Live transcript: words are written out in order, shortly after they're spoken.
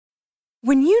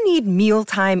When you need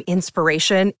mealtime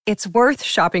inspiration, it's worth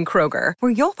shopping Kroger,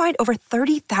 where you'll find over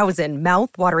 30,000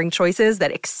 mouth-watering choices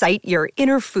that excite your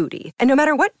inner foodie. And no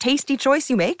matter what tasty choice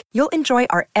you make, you'll enjoy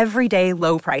our everyday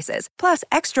low prices, plus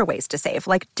extra ways to save,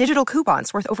 like digital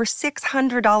coupons worth over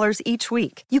 $600 each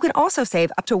week. You can also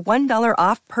save up to $1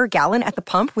 off per gallon at the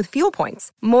pump with fuel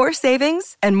points. More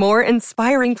savings and more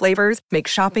inspiring flavors make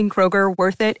shopping Kroger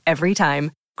worth it every time.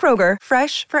 Kroger,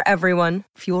 fresh for everyone.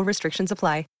 Fuel restrictions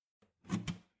apply.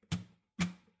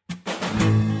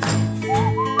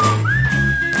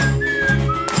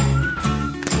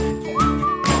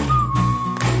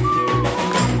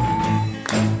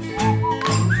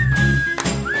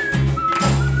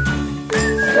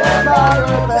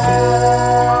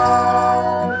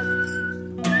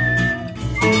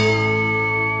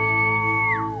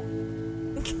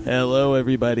 Hello,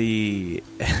 everybody,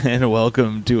 and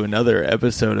welcome to another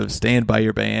episode of Stand By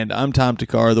Your Band. I'm Tom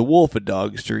Takar, the Wolf of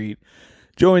Dog Street,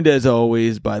 joined as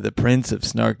always by the Prince of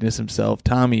Snarkness himself,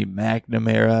 Tommy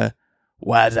McNamara.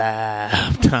 What's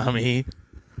up, Tommy?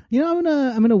 You know,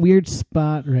 I'm in a weird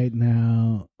spot right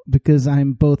now because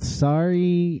I'm both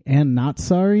sorry and not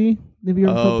sorry. Have you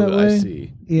ever felt that way? I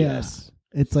see. Yeah. Yes.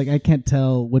 It's like I can't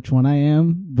tell which one I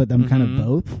am, but I'm kind of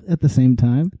both at the same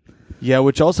time. Yeah,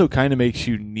 which also kind of makes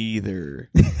you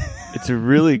neither. It's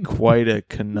really quite a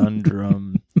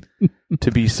conundrum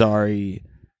to be sorry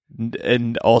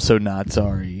and also not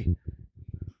sorry.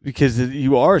 Because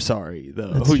you are sorry,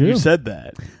 though. That's true. You said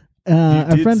that.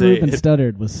 Our friend Ruben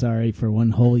Studdard was sorry for one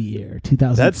whole year,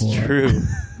 2004. That's true.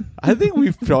 I think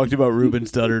we've talked about Ruben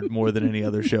Studdard more than any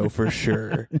other show, for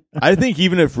sure. I think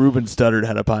even if Ruben Studdard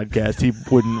had a podcast, he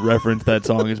wouldn't reference that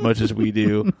song as much as we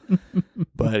do.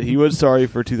 But he was sorry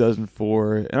for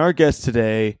 2004. And our guest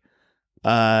today,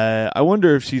 I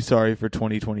wonder if she's sorry for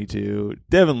 2022.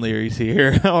 Devin Leary's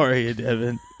here. How are you,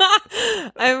 Devin?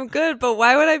 I'm good, but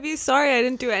why would I be sorry? I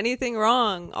didn't do anything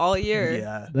wrong all year.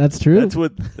 Yeah, that's true. That's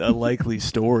what a likely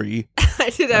story. I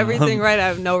did everything right. I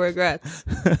have no regrets.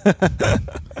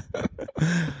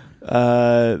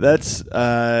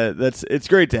 It's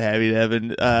great to have you,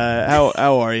 Devin.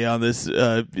 How are you on this?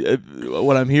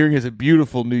 What I'm hearing is a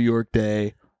beautiful New York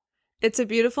day. It's a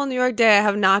beautiful New York day. I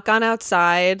have not gone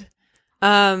outside.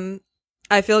 I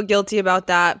feel guilty about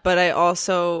that, but I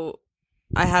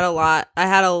had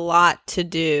a lot to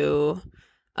do.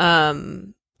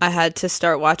 I had to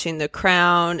start watching The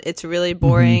Crown. It's really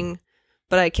boring,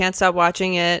 but I can't stop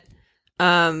watching it.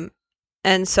 And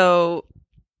so,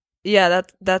 yeah,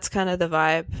 that's kind of the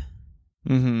vibe.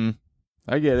 Mm-hmm.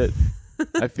 I get it.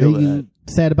 I feel Are you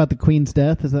sad about the Queen's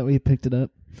death? Is that why you picked it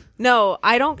up? No,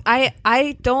 I don't.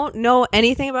 I don't know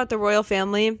anything about the royal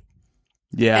family.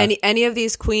 Yeah. Any of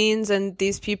these queens and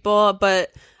these people,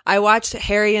 but I watched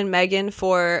Harry and Meghan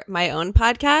for my own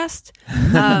podcast,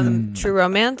 True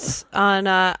Romance, on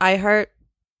iHeart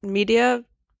Media,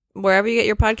 wherever you get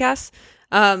your podcasts.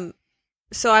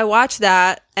 So I watched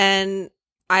that, and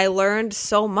I learned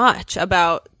so much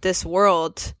about this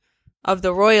world of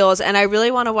the royals, and I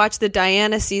really want to watch the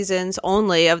Diana seasons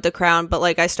only of The Crown, but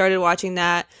like I started watching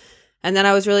that, and then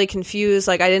I was really confused.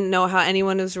 Like I didn't know how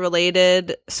anyone was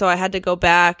related, so I had to go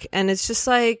back, and it's just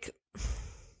like,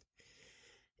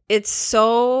 it's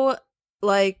so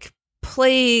like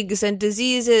plagues and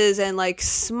diseases and like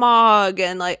smog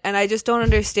and I just don't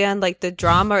understand like the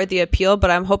drama or the appeal,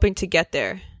 but I'm hoping to get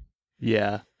there.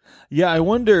 Yeah. I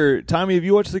wonder, Tommy, have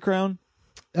you watched The Crown?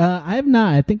 I have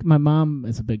not. I think my mom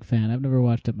is a big fan. I've never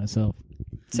watched it myself.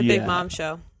 It's a big mom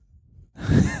show.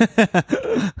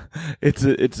 It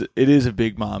is a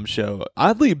big mom show.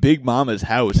 Oddly, Big Mama's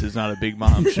House is not a big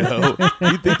mom show.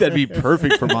 You'd think that'd be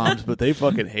perfect for moms, but they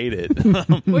fucking hate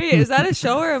it. Wait, is that a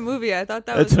show or a movie? I thought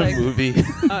that was a movie.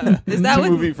 Is that a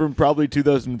movie from probably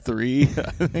 2003? I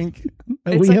think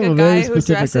it's like a guy who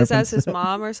dresses as his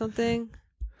mom or something.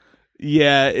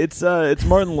 Yeah, it's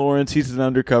Martin Lawrence. He's an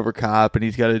undercover cop, and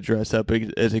he's got to dress up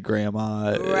as a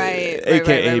grandma, right,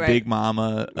 aka Big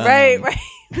Mama. Right.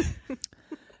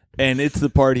 And it's the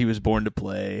part he was born to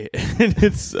play, and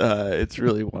it's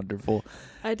really wonderful.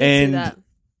 I did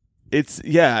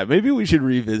see that. Maybe we should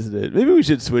revisit it. Maybe we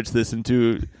should switch this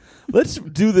into. Let's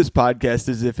do this podcast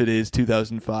as if it is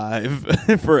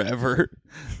 2005 forever,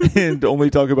 and only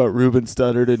talk about Ruben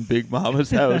Studdard and Big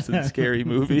Mama's House and Scary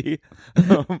Movie.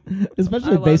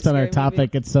 Especially based on our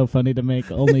topic, it's so funny to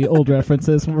make only old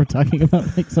references when we're talking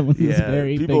about like someone who's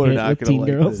very people big are not hit with teen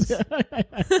girls.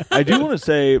 I do want to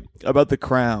say about The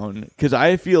Crown, because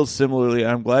I feel similarly.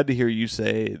 I'm glad to hear you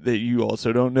say that you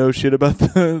also don't know shit about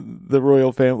the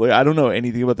royal family. I don't know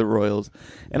anything about the royals,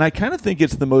 and I kind of think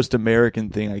it's the most American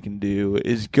thing I can can do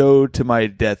is go to my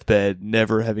deathbed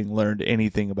never having learned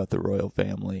anything about the royal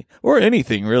family or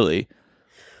anything really.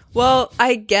 Well,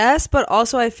 I guess, but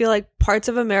also I feel like parts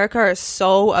of America are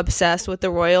so obsessed with the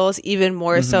royals, even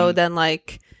more so than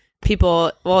like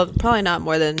people, well, probably not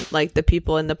more than like the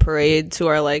people in the parades who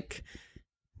are like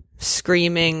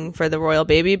screaming for the royal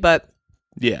baby, but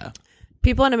yeah,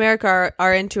 people in America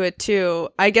are into it too.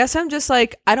 I guess I'm just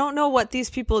like, I don't know what these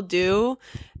people do.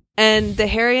 And the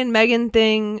Harry and Meghan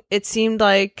thing, it seemed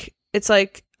like, it's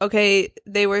like, okay,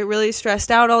 they were really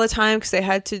stressed out all the time because they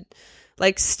had to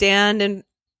like stand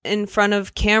in front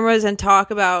of cameras and talk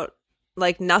about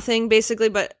like nothing basically,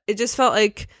 but it just felt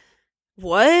like,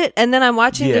 what? And then I'm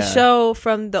watching the show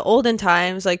from the olden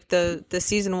times, like the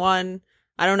season 1.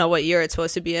 I don't know what year it's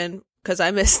supposed to be in because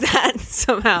I missed that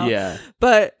somehow. Yeah.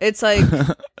 But it's like,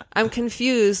 I'm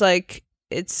confused. Like,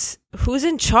 it's who's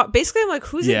in charge? Basically, I'm like,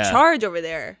 who's in charge over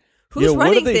there? Who's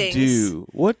running things?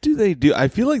 What do they do? I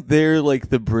feel like they're like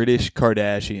the British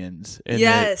Kardashians. And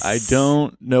yes. I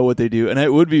don't know what they do. And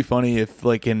it would be funny if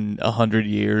like in 100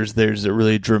 years, there's a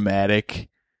really dramatic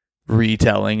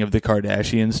retelling of the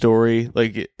Kardashian story.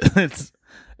 Like it's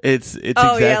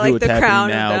exactly like what's the happening Crown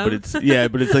now, but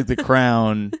it's like the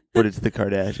Crown, but it's the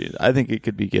Kardashians. I think it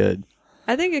could be good.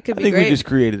 I think it could be great. great. We just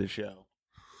created a show.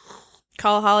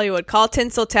 Call Hollywood. Call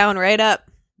Tinseltown right up.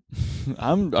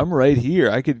 I'm right here.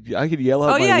 I could yell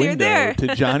out my window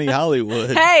to Johnny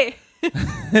Hollywood. Hey.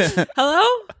 Hello?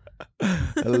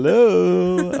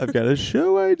 Hello. I've got a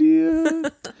show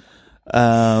idea.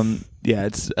 Yeah,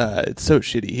 it's so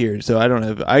shitty here. So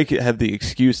I could have the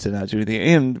excuse to not do anything.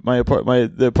 And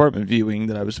the apartment viewing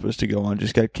that I was supposed to go on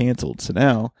just got canceled. So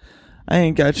now I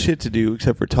ain't got shit to do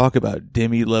except for talk about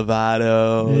Demi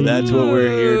Lovato. That's what we're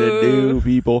here to do,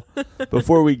 people.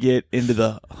 Before we get into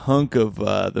the hunk of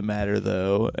the matter,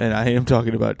 though, and I am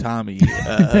talking about Tommy,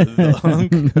 the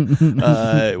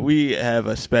hunk, we have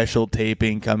a special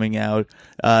taping coming out.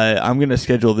 I'm going to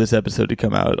schedule this episode to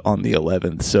come out on the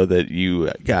 11th so that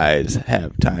you guys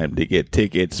have time to get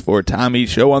tickets for Tommy's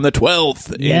show on the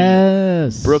 12th.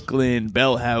 Yes. In Brooklyn,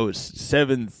 Bell House,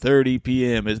 7:30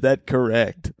 p.m. Is that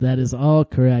correct? That is all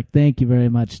correct. Thank you very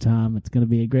much, Tom. It's going to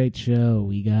be a great show.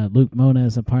 We got Luke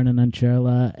Moniz, Aparna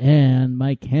Nancherla, and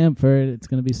Mike Hamford. It's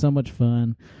going to be so much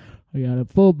fun. We got a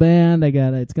full band.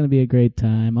 It's going to be a great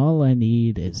time. All I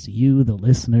need is you, the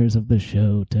listeners of the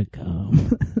show, to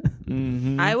come.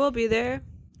 Mm-hmm. I will be there.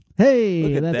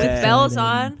 Hey, that's with bells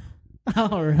on.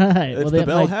 All right. It's the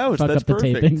Bell House. Fuck That's up the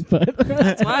perfect. taping, but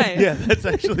That's why. Yeah, that's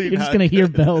actually you're just going to hear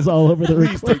bells all over the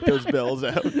Please recording. take those bells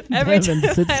out. Every Devin,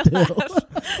 time sit I still. laugh.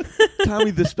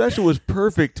 Tommy, the special was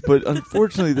perfect, but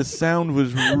unfortunately the sound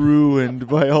was ruined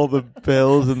by all the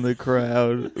bells in the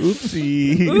crowd.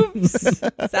 Oopsie. Oops.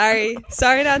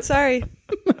 Sorry, not sorry.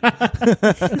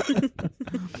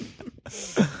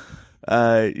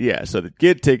 Yeah, so to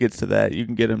get tickets to that, you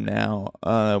can get them now.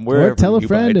 Wherever Or tell a you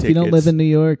friend buy if you don't tickets. live in New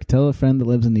York. Tell a friend that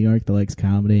lives in New York that likes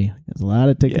comedy. There's a lot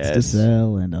of tickets to Yes.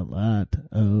 sell and a lot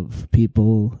of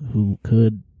people who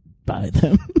could buy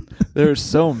them. There's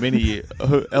so many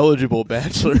eligible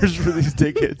bachelors for these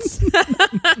tickets. You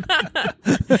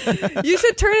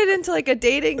should turn it into like a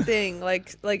dating thing,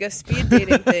 like a speed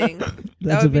dating thing. That's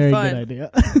that a would be very fun. good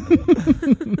idea.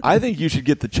 I think you should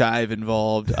get the Chive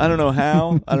involved. I don't know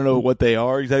how. I don't know what they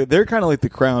are exactly. They're kind of like the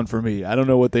Crown for me. I don't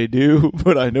know what they do,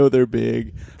 but I know they're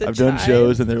big. The I've done Chive?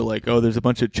 shows, and they're like, oh, there's a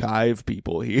bunch of Chive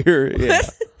people here. Yeah.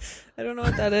 I don't know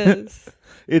what that is.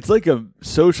 It's like a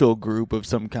social group of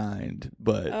some kind,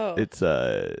 but Oh. it's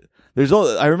there's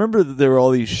all. I remember that there were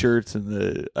all these shirts in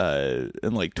the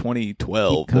in like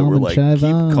 2012 Keep that calm were and like chive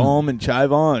keep on. calm and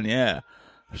chive on. Yeah.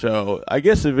 So I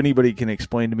guess if anybody can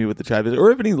explain to me what the Chive is,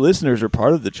 or if any listeners are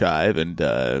part of the Chive and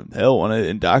hell want to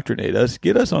indoctrinate us,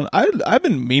 get us on. I've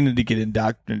been meaning to get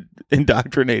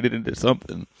indoctrinated into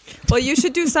something. Well, you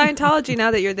should do Scientology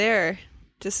now that you're there.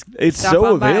 Just It's stop so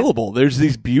on by. available. There's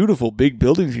these beautiful big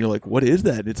buildings, and you're like, what is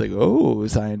that? And it's like, oh,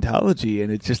 Scientology.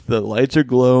 And it's just the lights are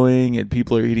glowing, and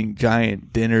people are eating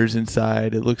giant dinners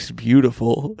inside. It looks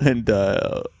beautiful and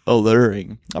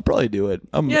alluring. I'll probably do it.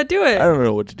 Yeah, do it. I don't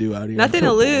know what to do out here. Nothing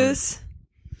I'm to so bored. lose.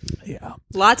 Yeah.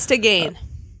 Lots to gain.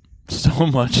 So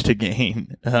much to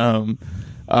gain.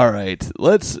 All right.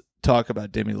 Let's talk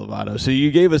about Demi Lovato. So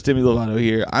you gave us Demi Lovato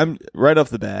here. I'm right off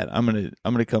the bat. I'm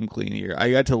gonna come clean here.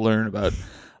 I got to learn about.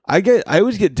 I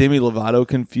always get Demi Lovato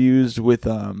confused with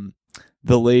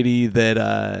the lady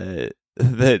that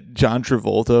John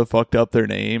Travolta fucked up their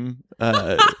name.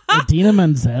 Idina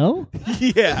Menzel?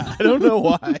 Yeah, I don't know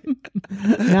why.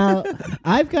 Now,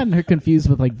 I've gotten her confused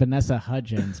with like Vanessa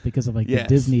Hudgens because of like the Yes.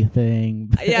 Disney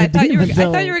thing. Yeah, I thought you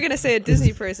were gonna say a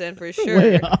Disney person for sure.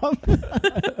 Way off.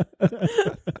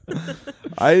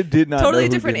 I did not Totally know who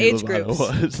different Demi age Lovato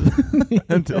groups. was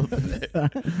until today.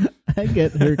 I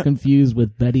get her confused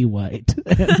with Betty White.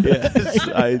 Yes,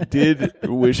 I did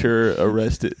wish her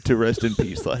to rest in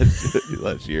peace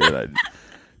last year. And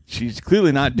she's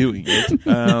clearly not doing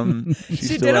it.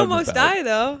 She did almost die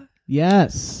though.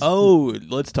 Yes. Oh,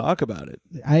 let's talk about it.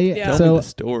 Tell me the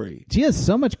story. She has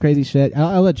so much crazy shit.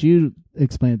 I'll let you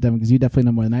explain it, Devin, because you definitely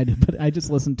know more than I do. But I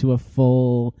just listened to a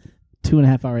full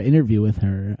 2.5 hour interview with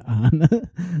her on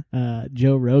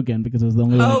Joe Rogan because it was the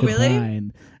only one I could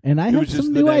find. And I have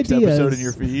some new ideas. Episode in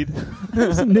your feed. I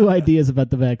have some new ideas about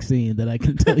the vaccine that I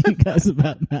can tell you guys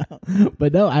about now.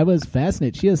 But no, I was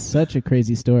fascinated. She has such a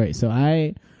crazy story. So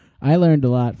I learned a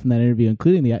lot from that interview,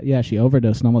 including she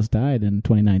overdosed and almost died in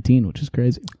 2019, which is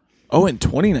crazy. Oh, in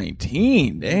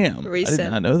 2019. Damn. Recent. I did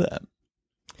not know that.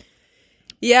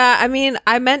 Yeah, I mean,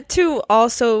 I meant to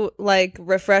also like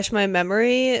refresh my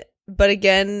memory, but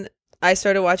again, I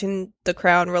started watching The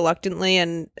Crown reluctantly,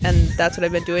 and that's what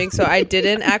I've been doing. So I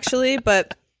didn't actually,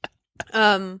 but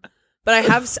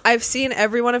I've seen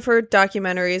every one of her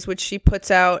documentaries, which she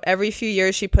puts out every few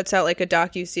years. She puts out like a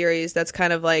docu-series that's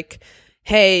kind of like,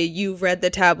 hey, you've read the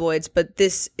tabloids, but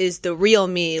this is the real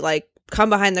me, like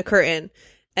come behind the curtain.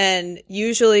 And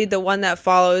usually the one that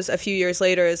follows a few years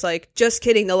later is like, just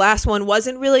kidding, the last one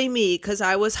wasn't really me because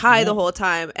I was high the whole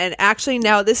time, and actually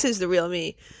now this is the real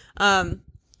me.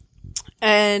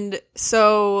 And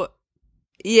so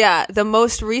yeah, the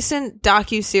most recent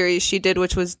docu-series she did,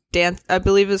 which was I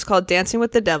believe it was called Dancing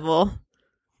with the Devil,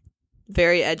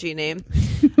 very edgy name,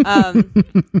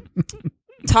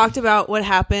 talked about what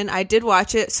happened. I did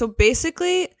watch it. So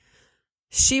basically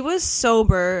she was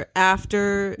sober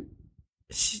after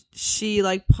she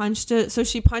like punched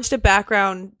a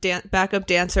backup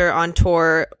dancer on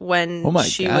tour when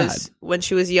she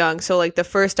was young. So like the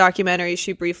first documentary,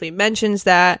 she briefly mentions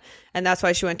that, and that's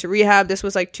why she went to rehab. This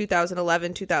was like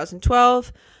 2011,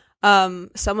 2012.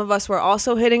 Some of us were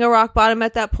also hitting a rock bottom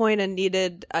at that point and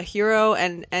needed a hero,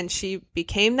 and she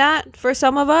became that for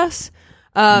some of us.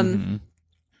 And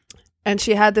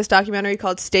she had this documentary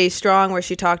called Stay Strong, where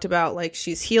she talked about like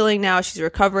she's healing now, she's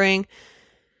recovering.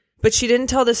 But she didn't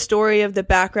tell the story of the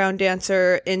background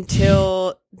dancer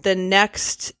until the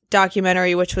next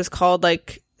documentary, which was called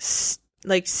like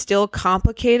Still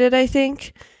Complicated, I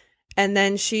think. And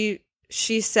then she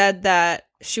said that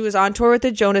she was on tour with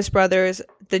the Jonas Brothers.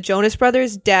 The Jonas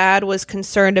Brothers' dad was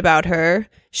concerned about her.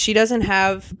 She doesn't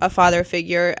have a father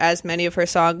figure, as many of her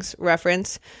songs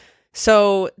reference.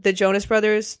 So the Jonas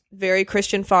Brothers' very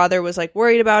Christian father was like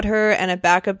worried about her, and a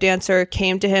backup dancer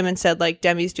came to him and said like,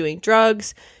 Demi's doing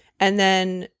drugs. And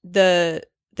then the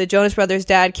Jonas Brothers'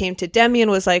 dad came to Demi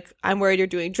and was like, I'm worried you're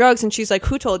doing drugs. And she's like,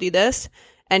 who told you this?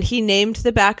 And he named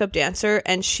the backup dancer,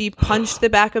 and she punched the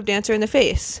backup dancer in the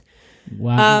face.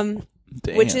 Wow.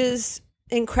 Which is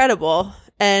incredible.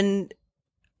 And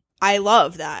I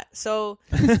love that. So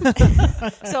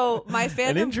my fandom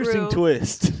An interesting grew.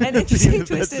 twist. An interesting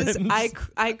twist is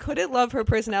I couldn't love her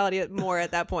personality more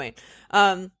at that point.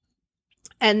 And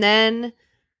then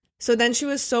she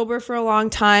was sober for a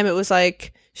long time. It was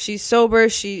like she's sober.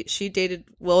 She dated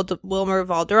Wilmer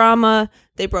Valderrama.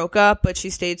 They broke up, but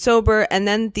she stayed sober. And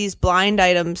then these blind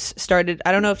items started.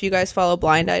 I don't know if you guys follow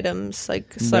blind items,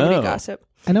 like celebrity gossip.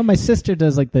 I know my sister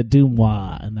does like the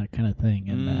Dumois and that kind of thing.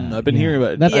 And I've been hearing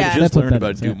about it. I just learned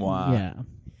about Dumois.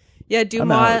 Yeah,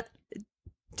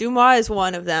 Dumois is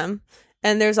one of them.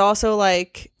 And there's also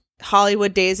like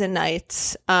Hollywood Days and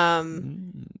Nights,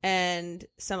 and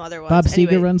some other ones. Bob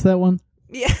Seger runs that one.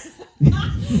 Yeah,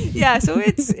 yeah. So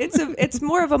it's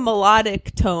more of a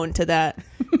melodic tone to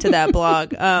that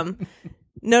blog.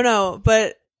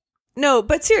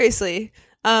 But seriously,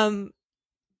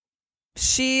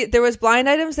 there was blind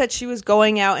items that she was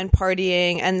going out and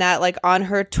partying, and that like on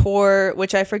her tour,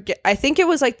 which I forget, I think it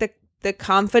was like the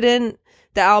Confident,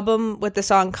 the album with the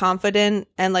song Confident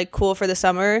and like Cool for the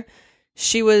Summer.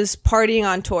 She was partying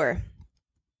on tour.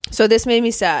 So this made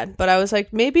me sad, but I was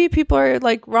like, maybe people are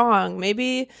like wrong.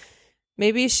 Maybe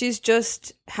she's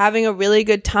just having a really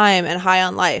good time and high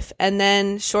on life. And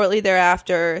then shortly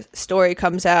thereafter, story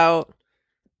comes out.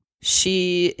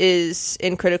 She is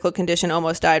in critical condition,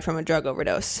 almost died from a drug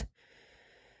overdose.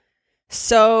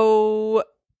 So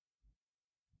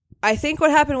I think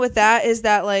what happened with that is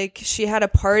that like she had a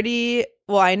party.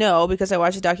 Well, I know because I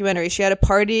watched the documentary. She had a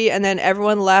party and then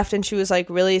everyone left and she was like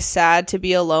really sad to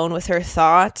be alone with her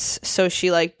thoughts. So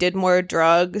she like did more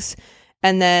drugs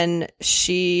And then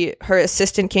her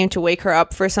assistant came to wake her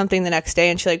up for something the next day,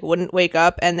 and she like wouldn't wake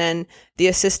up. And then the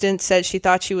assistant said she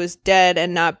thought she was dead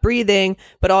and not breathing.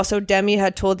 But also Demi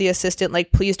had told the assistant,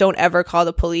 like, please don't ever call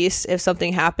the police if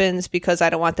something happens, because I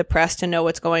don't want the press to know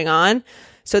what's going on.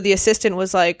 So the assistant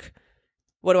was like,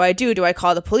 what do? Do I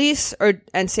call the police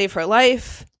and save her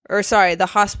life? Or sorry, the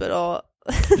hospital.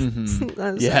 Mm-hmm.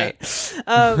 I'm Yeah.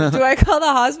 sorry. Do I call the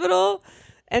hospital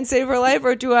and save her life,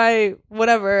 or do I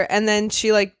whatever? And then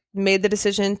she like made the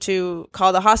decision to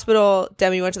call the hospital.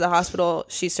 Demi went to the hospital.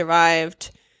 She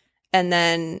survived. And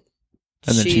then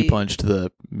she punched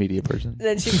the media person.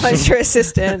 Then she punched her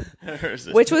assistant,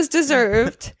 which was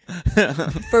deserved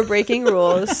for breaking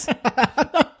rules.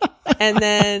 And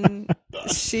then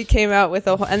she came out with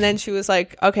and then she was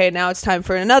like, okay, now it's time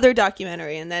for another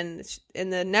documentary. And then in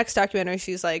the next documentary,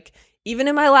 she's like, even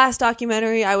in my last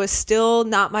documentary, I was still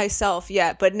not myself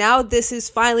yet, but now this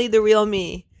is finally the real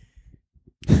me.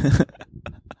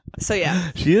 So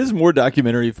yeah, she has more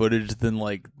documentary footage than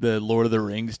like the Lord of the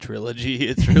Rings trilogy.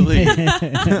 It's really,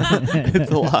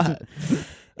 it's a lot.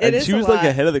 She was like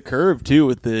ahead of the curve too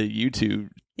with the YouTube.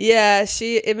 Yeah,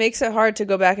 it makes it hard to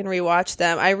go back and rewatch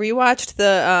them. I rewatched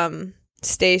the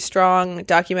Stay Strong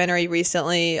documentary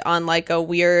recently on like a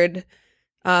weird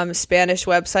Spanish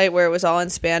website where it was all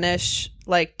in Spanish,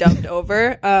 like dubbed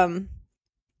over.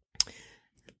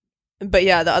 But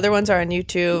yeah, the other ones are on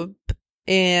YouTube,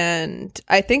 and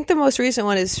I think the most recent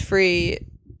one is free.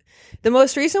 The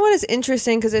most recent one is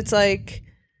interesting because it's like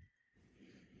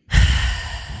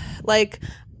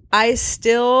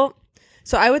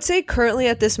so I would say currently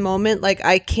at this moment, like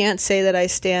I can't say that I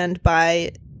stand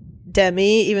by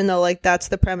Demi, even though like that's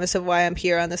the premise of why I'm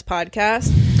here on this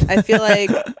podcast. I feel like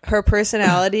her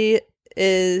personality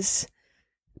is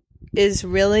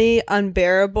really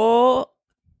unbearable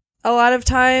a lot of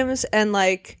times. And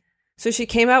like, so she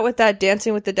came out with that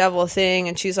Dancing with the Devil thing,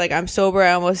 and she's like, I'm sober,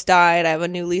 I almost died, I have a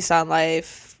new lease on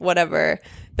life, whatever.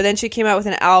 But then she came out with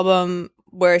an album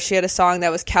where she had a song that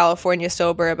was California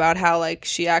Sober, about how like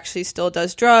she actually still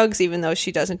does drugs even though she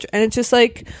doesn't. And it's just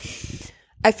like,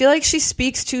 I feel like she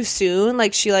speaks too soon.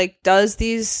 Like she like does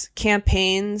these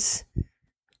campaigns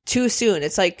too soon.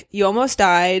 It's like, you almost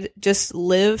died, just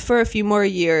live for a few more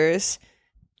years,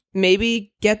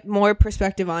 maybe get more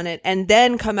perspective on it, and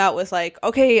then come out with like,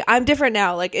 okay, I'm different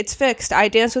now, like it's fixed, I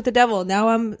danced with the devil, now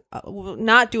I'm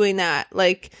not doing that.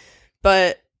 Like,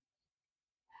 but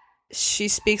she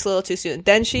speaks a little too soon.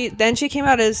 Then she came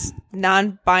out as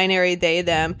non-binary, they,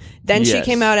 them. Then she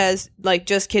came out as like,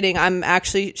 just kidding, I'm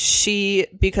actually she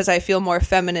because I feel more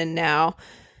feminine now.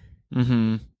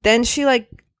 Mm-hmm. Then she like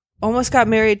almost got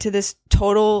married to this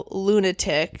total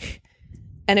lunatic,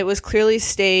 and it was clearly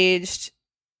staged.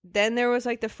 Then there was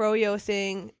like the Froyo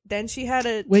thing. Then she had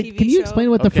a TV can you show. explain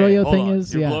what the Froyo thing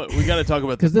is? We got to talk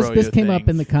about because this came up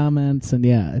in the comments, and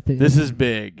I think this is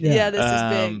big. Yeah, this is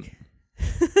big.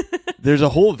 There's a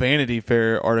whole Vanity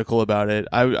Fair article about it.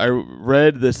 I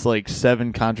read this like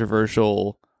 7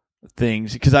 controversial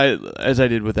things because as I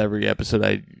did with every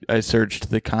episode, I searched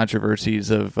the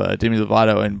controversies of Demi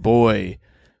Lovato, and boy,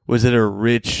 was it a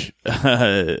rich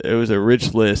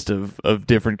list of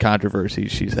different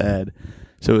controversies she's had.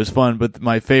 So it was fun. But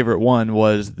my favorite one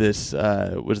was this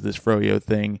Froyo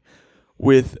thing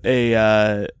with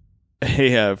a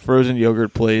frozen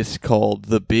yogurt place called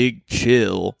The Big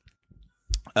Chill.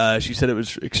 She said it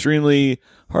was extremely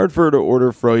hard for her to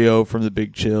order Froyo from The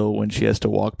Big Chill when she has to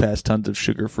walk past tons of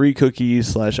sugar-free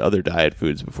cookies / other diet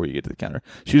foods before you get to the counter.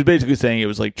 She was basically saying it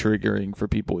was like triggering for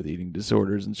people with eating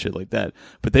disorders and shit like that.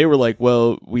 But they were like,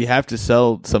 well, we have to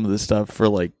sell some of this stuff for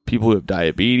like people who have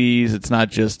diabetes. It's not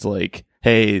just like,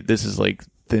 hey, this is like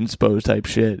Thinspo type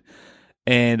shit.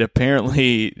 And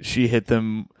apparently she hit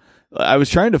them. I was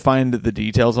trying to find the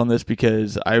details on this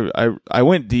because I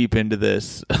went deep into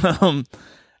this.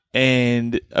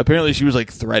 And apparently she was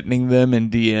like threatening them in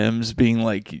DMs, being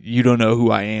like, you don't know who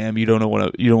I am, you don't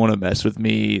want to mess with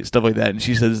me, stuff like that. And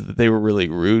she says that they were really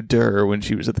rude to her when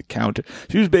she was at the counter.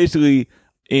 She was basically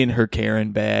in her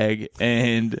Karen bag,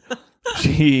 and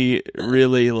she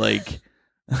really like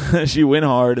she went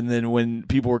hard. And then when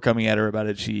people were coming at her about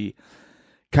it, she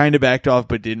kind of backed off,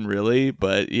 but didn't really.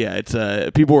 But yeah, it's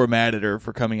people were mad at her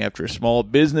for coming after a small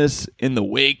business in the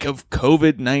wake of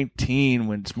COVID-19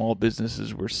 when small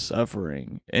businesses were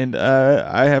suffering. And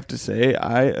I have to say,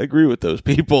 I agree with those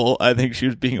people. I think she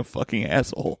was being a fucking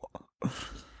asshole.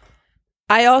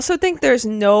 I also think there's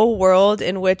no world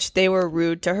in which they were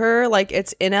rude to her. Like,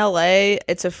 it's in LA,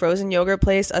 it's a frozen yogurt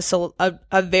place,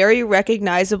 a very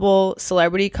recognizable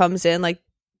celebrity comes in, like,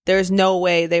 there's no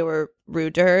way they were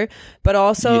rude to her. But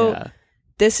also,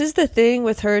 this is the thing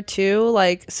with her too.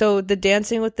 Like, so the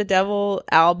Dancing with the Devil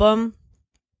album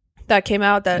that came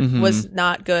out that was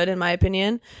not good in my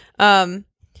opinion.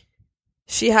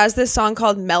 She has this song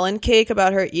called Melon Cake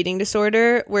about her eating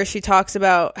disorder, where she talks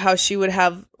about how she would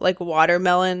have like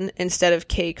watermelon instead of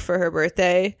cake for her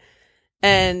birthday.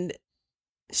 And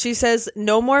she says,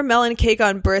 no more melon cake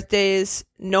on birthdays,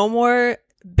 no more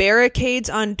barricades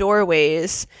on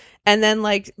doorways. And then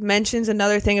like mentions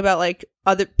another thing about like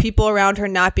other people around her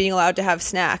not being allowed to have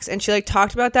snacks. And she like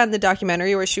talked about that in the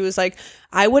documentary, where she was like,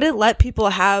 I wouldn't let people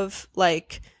have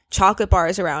like chocolate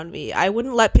bars around me. I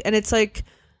wouldn't and it's like,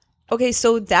 okay,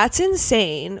 so that's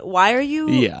insane. Why are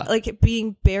you like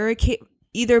being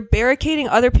either barricading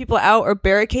other people out or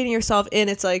barricading yourself in?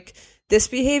 It's like, this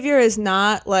behavior is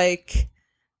not like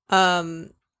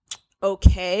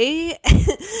okay.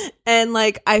 And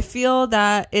like, I feel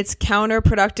that it's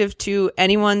counterproductive to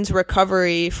anyone's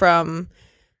recovery from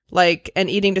like an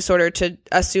eating disorder to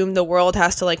assume the world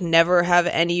has to like never have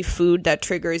any food that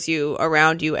triggers you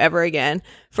around you ever again.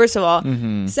 First of all.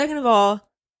 Second of all,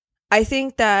 I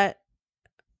think that,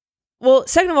 well,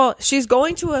 second of all, she's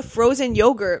going to a frozen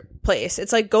yogurt place.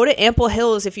 It's like, go to Ample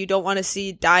Hills if you don't want to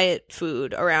see diet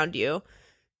food around you.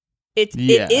 It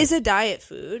is a diet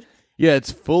food. Yeah,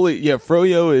 it's fully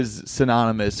Froyo is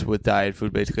synonymous with diet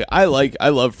food basically. I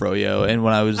love Froyo, and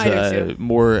when I was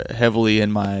more heavily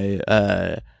in my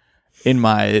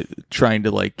trying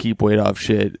to like keep weight off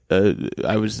shit,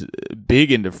 I was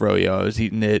big into Froyo. I was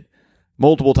eating it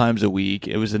multiple times a week.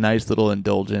 It was a nice little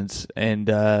indulgence, and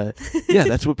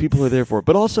that's what people are there for.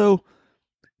 But also,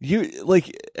 you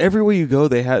like everywhere you go,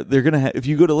 they're gonna have. If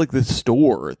you go to like the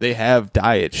store, they have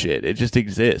diet shit. It just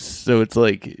exists, so it's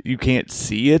like you can't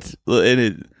see it,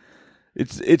 and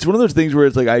it's one of those things where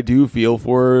it's like I do feel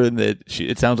for her, and that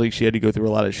it sounds like she had to go through a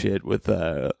lot of shit with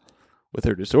her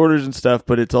disorders and stuff.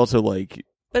 But it's also like.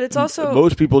 But it's also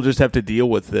most people just have to deal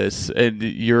with this, and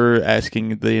you're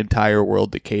asking the entire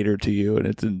world to cater to you, and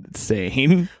it's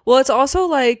insane. Well, it's also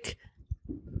like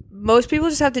most people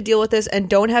just have to deal with this and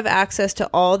don't have access to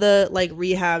all the like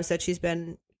rehabs that she's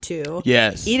been to.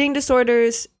 Yes. Eating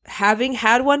disorders, having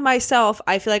had one myself,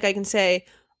 I feel like I can say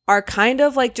are kind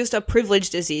of like just a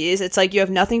privilege disease. It's like you have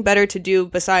nothing better to do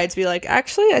besides be like,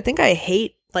 actually, I think I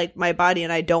hate like my body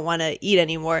and I don't want to eat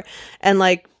anymore. And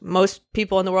like most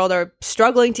people in the world are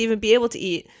struggling to even be able to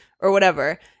eat or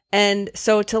whatever. And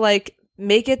so to like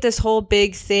make it this whole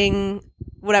big thing,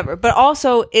 whatever. But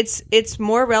also it's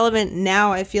more relevant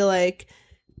now, I feel like,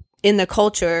 in the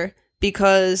culture,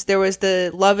 because there was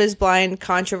the Love is Blind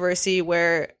controversy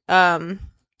where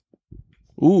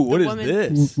what is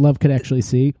this? Love Could Actually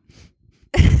See.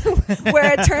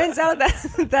 Where it turns out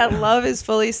that Love is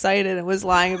fully sighted and was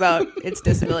lying about its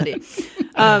disability.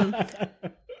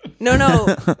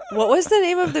 No. What was the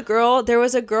name of the girl? There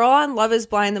was a girl on Love is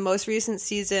Blind, the most recent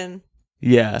season.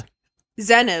 Yeah.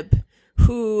 Zenib,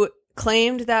 who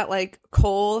claimed that like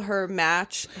Cole, her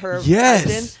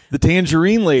husband, the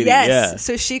tangerine lady. Yes. Yeah.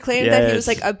 So she claimed that he was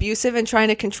like abusive and trying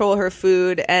to control her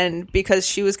food, and because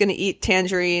she was going to eat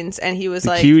tangerines, and he was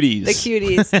like cuties. The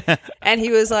cuties. And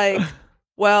he was like,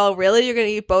 well, really? You're going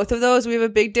to eat both of those? We have a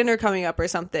big dinner coming up or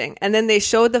something. And then they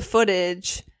showed the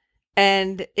footage,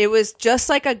 and it was just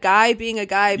like a guy being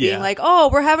like, oh,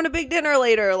 we're having a big dinner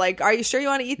later. Like, are you sure you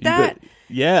want to eat that?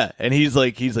 Yeah. And he's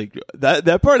like,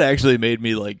 that part actually made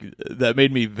me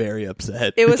very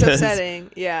upset. It was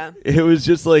upsetting. Yeah. It was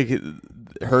just like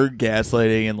her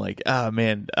gaslighting and like, oh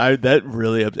man, that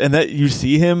really, and that you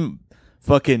see him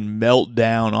fucking melt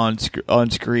down on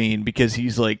screen because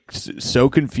he's like so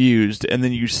confused, and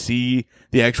then you see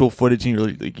the actual footage and you're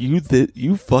like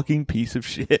you fucking piece of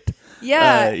shit.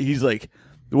 Yeah. He's like,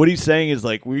 what he's saying is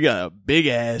like, we got a big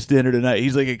ass dinner tonight.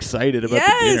 He's like excited about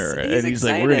the dinner, and he's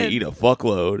like, we're gonna eat a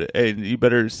fuckload, and you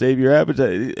better save your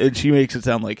appetite. And she makes it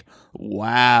sound like,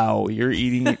 wow, you're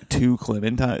eating 2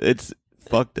 clementines. It's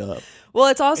fucked up. Well,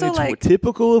 it's also it's like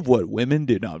typical of what women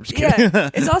do. No, I'm just kidding. Yeah,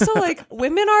 it's also like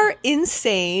women are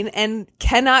insane and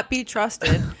cannot be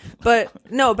trusted. But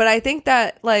I think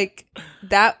that like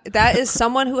that is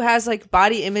someone who has like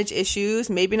body image issues,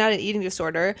 maybe not an eating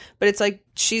disorder, but it's like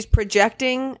she's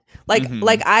projecting like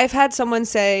like I've had someone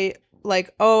say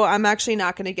like, oh, I'm actually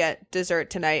not going to get dessert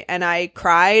tonight, and I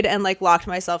cried and like locked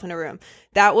myself in a room.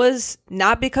 That was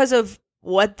not because of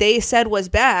what they said was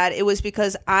bad. It was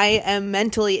because I am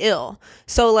mentally ill.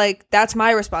 So like, that's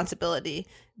my responsibility.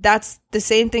 That's the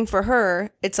same thing for her.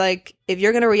 It's like, if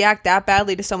you're going to react that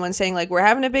badly to someone saying like, we're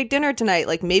having a big dinner tonight,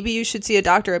 like maybe you should see a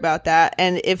doctor about that.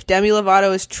 And if Demi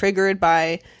Lovato is triggered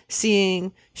by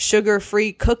seeing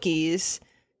sugar-free cookies,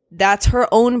 that's her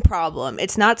own problem.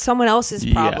 It's not someone else's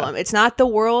problem. It's not the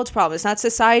world's problem. It's not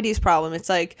society's problem. It's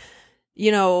like,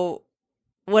 you know,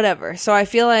 whatever. So I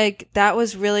feel like that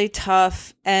was really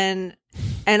tough, and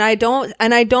I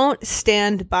don't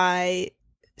stand by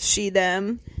she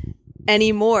them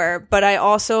anymore, but I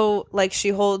also like she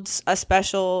holds a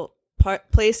special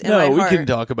place in my heart. No, we can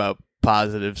talk about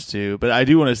positives too, but I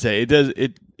do want to say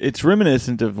it's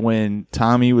reminiscent of when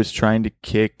Tommy was trying to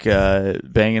kick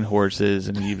Banging Horses,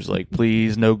 and he was like,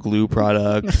 please, no glue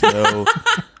products, no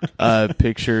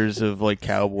pictures of like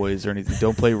cowboys or anything,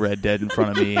 don't play Red Dead in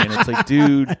front of me. And it's like,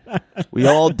 dude, we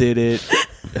all did it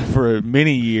for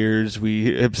many years,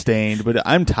 we abstained, but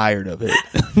I'm tired of it.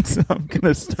 So I'm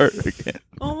gonna start again.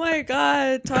 Oh my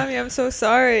god, Tommy, I'm so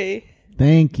sorry.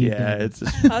 Thank you. Yeah, Dan.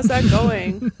 How's that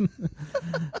going?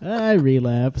 I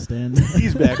relapsed and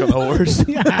he's back on the horse.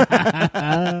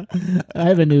 I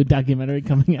have a new documentary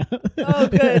coming out. Oh,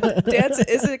 good.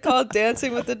 Is it called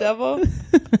Dancing with the Devil?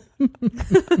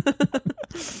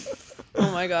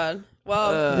 Oh my god.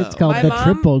 Well, It's called The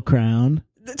Triple Crown.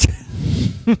 Let's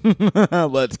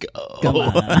go. Come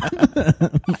on.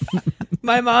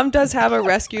 My mom does have a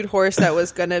rescued horse that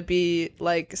was gonna be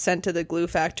like sent to the glue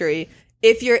factory.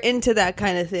 If you're into that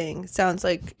kind of thing, sounds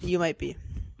like you might be.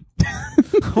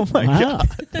 Oh my god.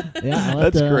 Yeah,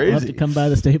 That's crazy. I'll have to come by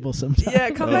the stable sometime. Yeah,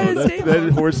 come by the stable.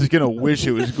 That horse is gonna wish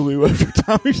it was glue after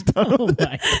Tommy's done. Oh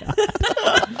my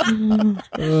god.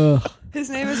 Ugh. His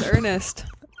name is Ernest.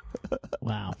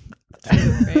 Wow.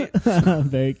 Great.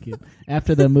 Very cute.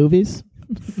 After the movies?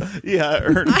 Yeah,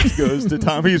 Ernest goes to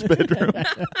Tommy's bedroom.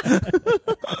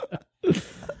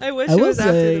 I wish I it will was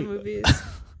after say- the movies.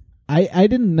 I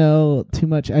didn't know too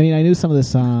much. I mean, I knew some of the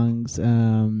songs.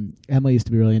 Emily used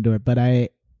to be really into it, but I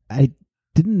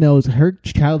didn't know her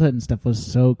childhood and stuff was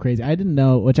so crazy. I didn't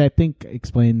know, which I think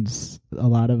explains a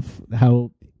lot of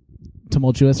how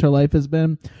tumultuous her life has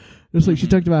been. It was like she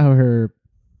talked about how her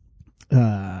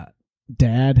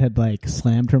dad had like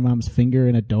slammed her mom's finger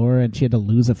in a door, and she had to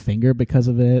lose a finger because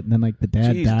of it. And then like the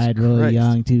dad Jesus died really Christ.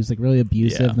 young. He was like really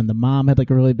abusive. Yeah. And then the mom had like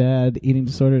a really bad eating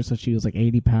disorder, so she was like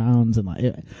 80 pounds. And like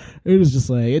it was just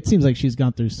like, it seems like she's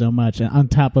gone through so much. And on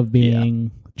top of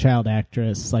being child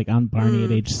actress, like on Barney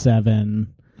at age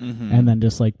 7, and then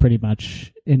just like pretty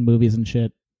much in movies and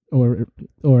shit, or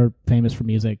famous for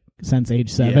music since age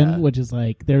 7, which is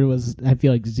like, there was, I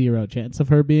feel like, zero chance of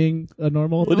her being a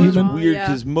normal Well, it's human. weird Yeah.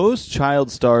 because most child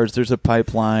stars, there's a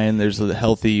pipeline, there's a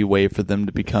healthy way for them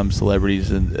to become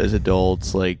celebrities as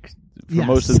adults. Like for Yes.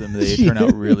 most of them, they turn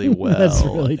out really well. That's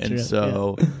really true, and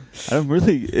so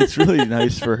it's really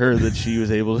nice for her that she was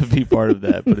able to be part of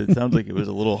that. But it sounds like it was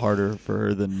a little harder for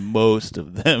her than most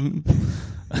of them.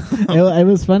 It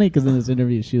was funny because in this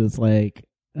interview, she was like,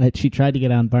 she tried to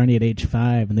get on Barney at age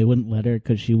 5, and they wouldn't let her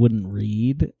because she wouldn't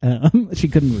read. She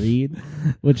couldn't read,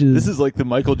 which is This is like the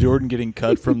Michael Jordan getting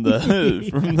cut from the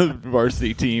from the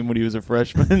varsity team when he was a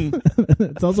freshman.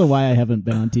 it's also why I haven't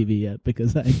been on TV yet,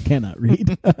 because I cannot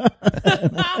read,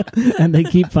 and they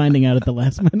keep finding out at the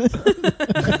last minute.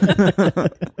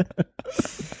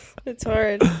 It's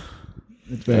hard.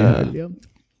 It's very hard. Yeah.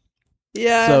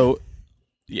 Yeah. So,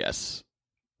 yes,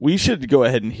 we should go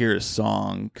ahead and hear a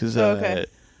song because Okay.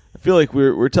 I feel like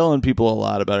we're telling people a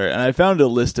lot about it. And I found a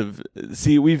list of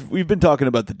we've been talking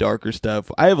about the darker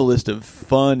stuff. I have a list of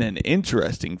fun and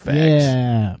interesting facts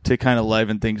Yeah. to kind of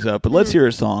liven things up. But let's hear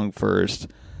a song first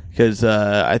because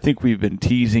I think we've been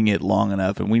teasing it long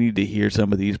enough, and we need to hear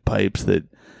some of these pipes that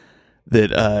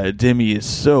Demi is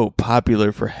so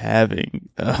popular for having.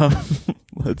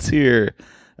 Let's hear.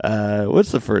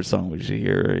 What's the first song we should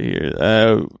hear right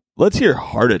here? Let's hear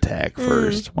Heart Attack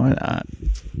first. Why not?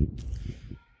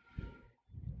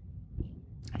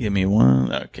 Give me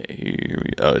one. Okay, here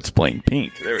we go. Oh, it's playing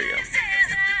Pink. There we go.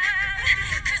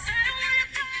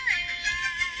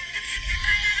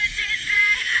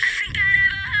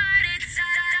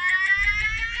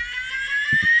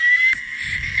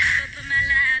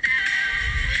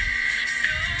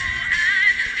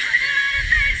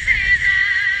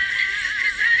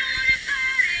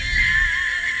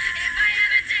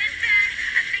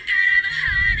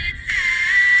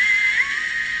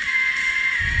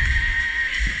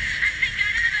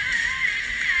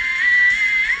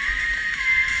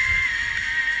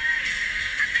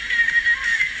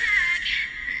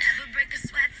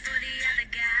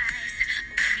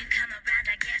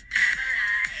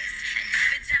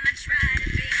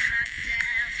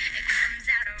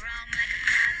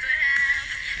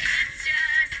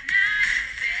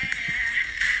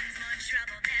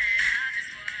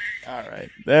 All right,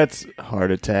 that's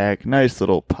Heart Attack. Nice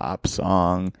little pop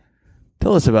song.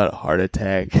 Tell us about Heart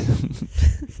Attack.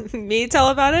 Me tell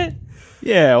about it?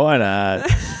 Yeah, why not?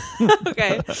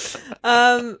 Okay.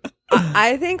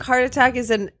 I think Heart Attack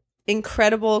is an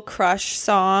incredible crush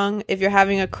song. If you're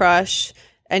having a crush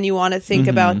and you want to think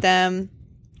about them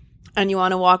and you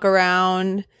want to walk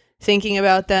around thinking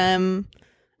about them,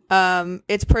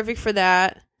 it's perfect for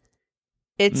that.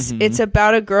 It's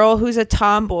about a girl who's a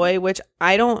tomboy, which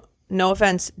I don't, no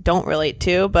offense, don't relate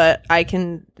to, but I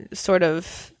can sort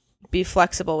of be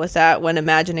flexible with that when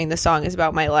imagining the song is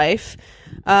about my life.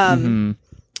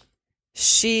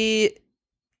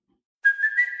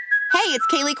 Hey, it's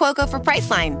Kaylee Cuoco for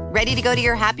Priceline. Ready to go to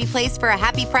your happy place for a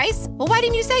happy price? Well, why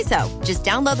didn't you say so? Just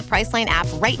download the Priceline app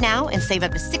right now and save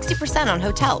up to 60% on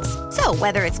hotels. So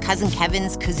whether it's Cousin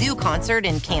Kevin's Kazoo Concert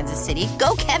in Kansas City,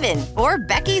 go Kevin, or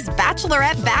Becky's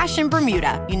Bachelorette Bash in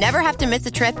Bermuda, you never have to miss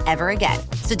a trip ever again.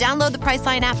 So download the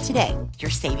Priceline app today. Your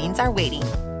savings are waiting.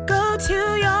 Go to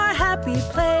your happy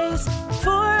place for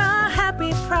a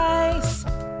happy price.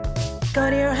 Go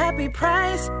to your happy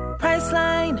price,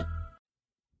 Priceline.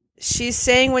 She's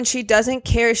saying when she doesn't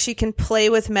care, she can play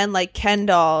with men like Ken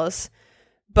dolls.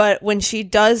 But when she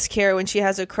does care, when she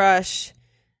has a crush,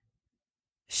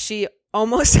 she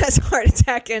almost has a heart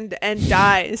attack and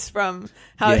dies from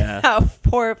how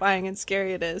horrifying and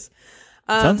scary it is.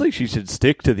 Sounds like she should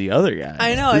stick to the other guy.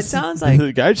 I know. It sounds like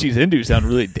the guys she's into sound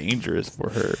really dangerous for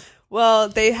her. Well,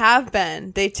 they have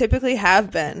been. They typically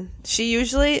have been. She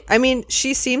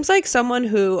seems like someone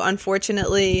who,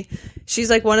 unfortunately, she's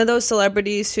like one of those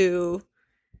celebrities who,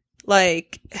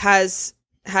 like, has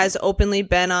openly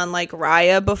been on, like,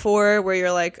 Raya before, where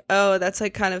you're like, oh, that's,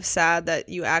 like, kind of sad that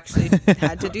you actually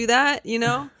had to do that, you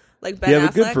know? Like Ben Affleck.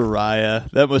 But good for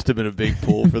Raya. That must have been a big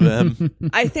pull for them.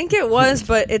 I think it was,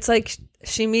 but it's like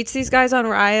she meets these guys on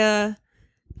Raya,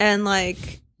 and,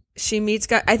 like, she meets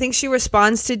guys. I think she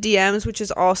responds to DMs, which is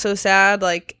also sad.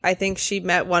 Like, I think she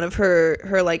met one of her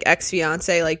like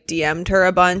ex-fiance, like DM'd her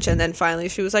a bunch, and then finally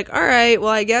she was like, all right, well,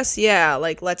 I guess, yeah,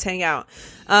 like, let's hang out.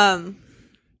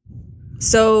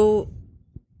 So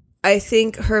I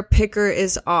think her picker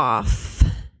is off.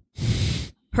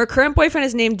 Her current boyfriend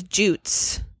is named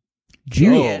Jutes.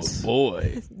 Jutes. Oh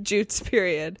boy. Jutes,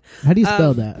 period. How do you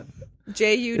spell that?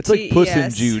 J-U-T-E-S. It's like Puss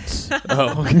in Jutes.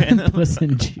 Oh, okay. Puss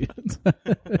in Jutes.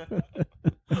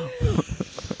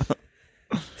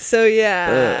 So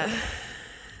yeah.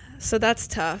 So that's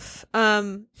tough.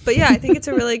 But yeah, I think it's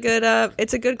a really good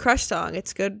it's a good crush song.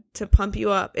 It's good to pump you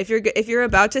up. If you're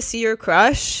about to see your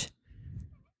crush,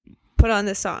 put on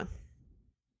this song.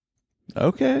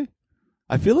 Okay.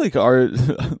 I feel like I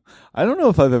don't know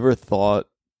if I've ever thought,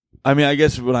 I mean, I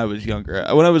guess when I was younger,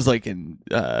 when I was like in,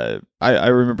 I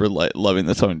remember loving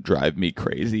the song "Drive Me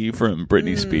Crazy" from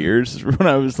Britney Spears when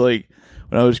I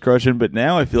was crushing. But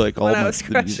now I feel like all the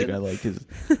music I like is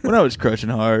when I was crushing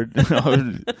hard.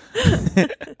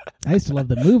 I used to love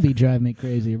the movie "Drive Me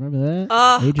Crazy." Remember that?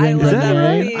 Oh, Adrian I love Grenier?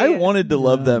 that movie. I wanted to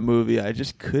love that movie. I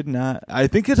just could not. I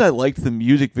think because I liked the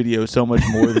music video so much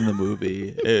more than the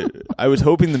movie. I was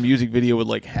hoping the music video would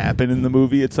like happen in the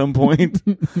movie at some point,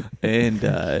 and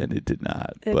it did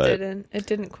not. It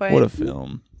didn't quite. What a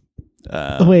film!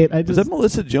 Wait, was that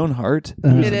Melissa Joan Hart?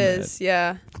 It is,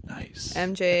 yeah. Nice.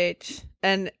 MJH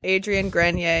and Adrian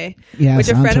Grenier. Yeah, which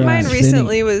a friend of mine soundtrack.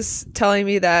 recently was telling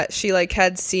me that she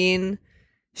had seen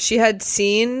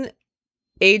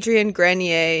Adrian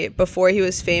Grenier before he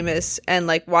was famous and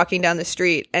like walking down the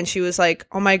street, and she was like,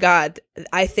 oh my god,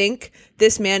 I think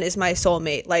this man is my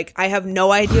soulmate. Like, I have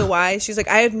no idea why. She's like,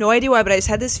 I have no idea why, but I just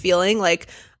had this feeling like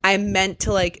I meant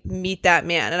to like meet that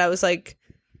man. And I was like,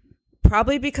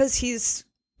 probably because he's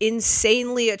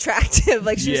insanely attractive.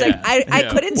 Like, she was like, I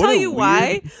couldn't tell you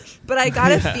why, but I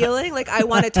got a feeling like I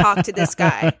want to talk to this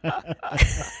guy.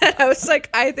 I was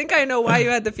like, I think I know why you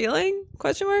had the feeling? ?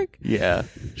 Yeah,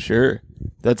 sure.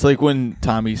 That's like when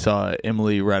Tommy saw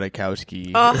Emily Ratajkowski.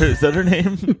 Is that her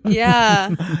name?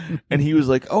 Yeah. And he was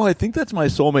like, oh, I think that's my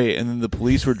soulmate. And then the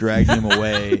police were dragging him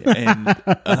away. And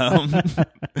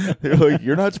they're like,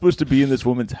 you're not supposed to be in this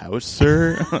woman's house,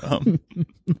 sir.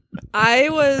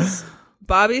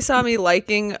 Bobby saw me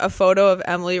liking a photo of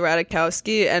Emily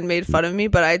Ratajkowski and made fun of me,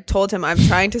 but I told him I'm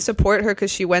trying to support her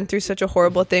because she went through such a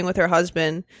horrible thing with her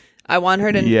husband. I want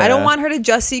her to. Yeah. I don't want her to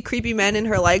just see creepy men in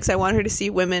her likes. I want her to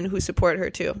see women who support her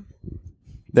too.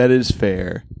 That is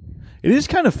fair. It is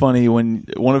kind of funny when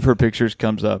one of her pictures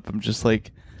comes up. I'm just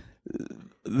like,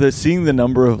 seeing the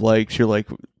number of likes. You're like,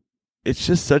 it's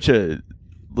just such a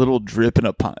little drip in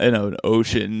an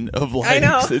ocean of likes. I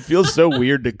know. It feels so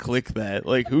weird to click that.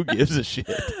 Like, who gives a shit?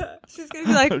 She's gonna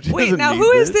be like, She wait, doesn't now need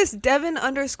who is this. this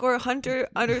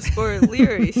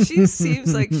Devin_Hunter_Leary? She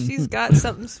seems like she's got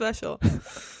something special.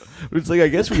 But it's like, I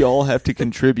guess we all have to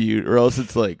contribute, or else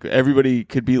it's like everybody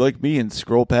could be like me and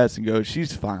scroll past and go,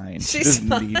 she's fine. She She's doesn't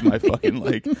fine. need my fucking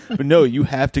like. But no, you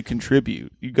have to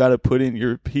contribute. You got to put in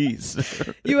your piece.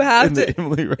 You have in the to.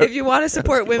 Emily Rose If you want to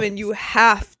support women, you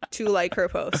have to like her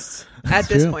posts at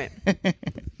this true. point.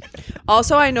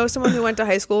 Also, I know someone who went to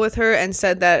high school with her and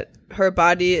said that her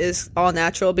body is all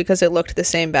natural because it looked the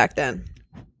same back then.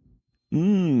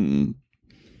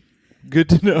 Good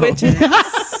to know. Which is,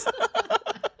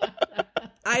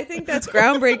 I think that's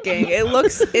groundbreaking. It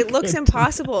looks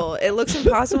impossible. It looks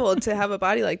impossible to have a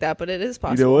body like that, but it is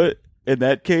possible. You know what? In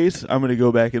that case, I'm going to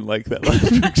go back and like that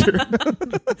last picture.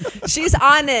 She's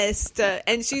honest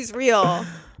and she's real,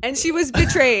 and she was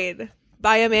betrayed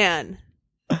by a man.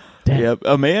 Yep,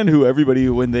 a man who everybody,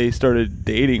 when they started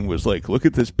dating, was like, "Look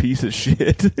at this piece of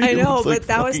shit." I know, was, like, but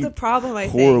that was the fucking problem. I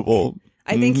think horrible.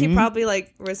 I think he probably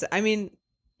like. I mean,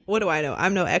 what do I know?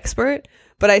 I'm no expert,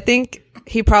 but I think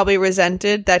he probably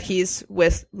resented that he's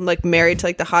with like married to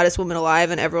like the hottest woman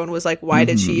alive, and everyone was like, "Why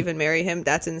did she even marry him?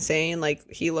 That's insane! Like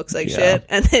he looks like shit."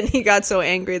 And then he got so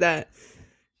angry that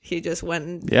he just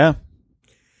went and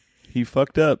he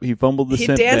fucked up. He fumbled the he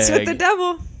simp danced bag. with the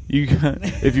devil.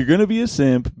 If you're gonna be a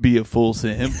simp, be a full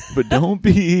simp, but don't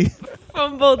be.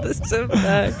 Fumbled the simp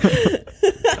bag.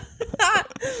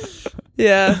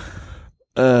 Yeah.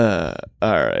 All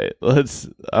right. Let's.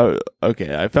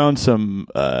 Okay, I found some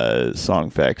song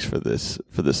facts for this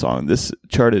song. This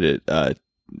charted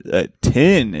at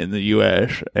 10 in the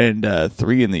U.S. and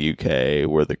 3 in the U.K.,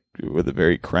 where the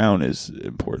very crown is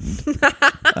important.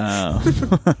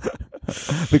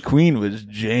 The Queen was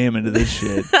jamming to this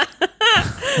shit.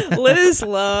 Liz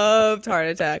loved Heart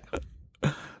Attack.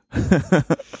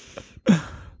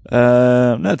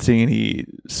 I'm not seeing any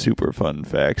super fun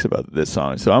facts about this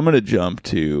song, so I'm going to jump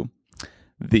to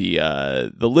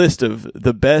the list of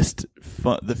the best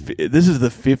fun. This is the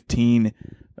 15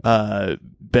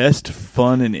 best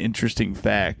fun and interesting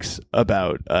facts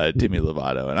about Demi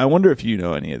Lovato, and I wonder if you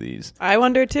know any of these. I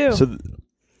wonder too. So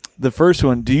the first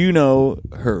one: do you know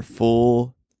her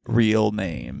full real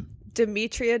name?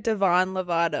 Demetria Devon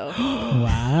Lovato.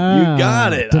 Wow. You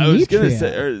got it. I was gonna Demetria.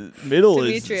 say her middle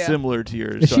Demetria. is similar to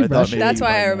yours, Is so she I thought Russian? maybe That's you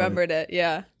why might I know it. remembered it.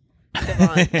 Yeah.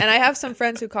 Devon. And I have some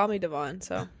friends who call me Devon,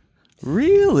 so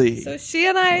Really? she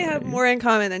and I have more in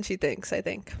common than she thinks, I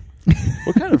think.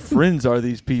 What kind of friends are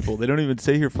these people? They don't even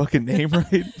say your fucking name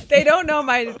right. They don't know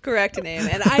my correct name,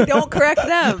 and I don't correct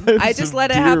them. I just Some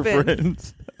let it dear happen.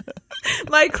 friends.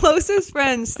 My closest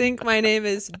friends think my name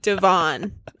is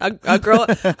Devon. A girl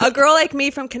like me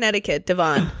from Connecticut,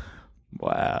 Devon.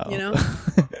 Wow. You know?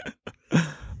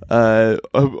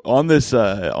 On this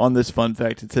fun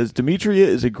fact, it says Demetria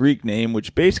is a Greek name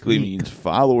which basically means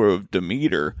follower of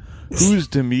Demeter. Who's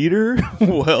Demeter?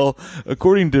 Well,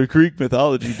 according to Greek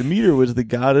mythology, Demeter was the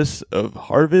goddess of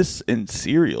harvests and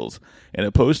cereals. In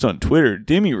a post on Twitter,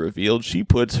 Demi revealed she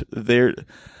puts their...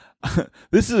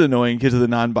 This is annoying because of the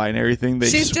non-binary thing. They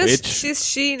switch. She's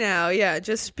she now. Yeah,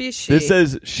 just be she. This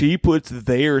says she puts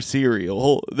their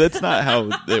cereal. That's not how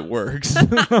it works.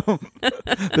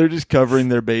 They're just covering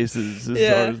their bases as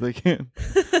hard as they can.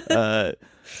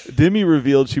 Demi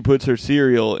revealed she puts her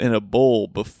cereal in a bowl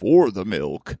before the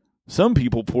milk. Some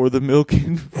people pour the milk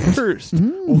in first.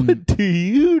 What do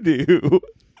you do?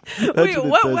 That's Wait,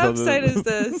 what it says on website is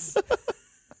this?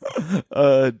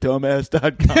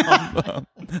 Dumbass.com.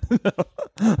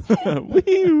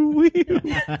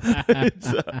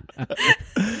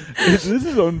 This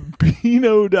is on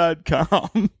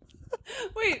Beano.com.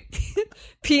 Wait,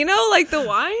 Pinot like the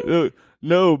wine?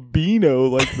 No, Beano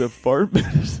like the fart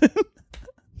medicine.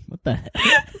 What the heck?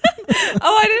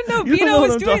 Oh, I didn't know You Beano know what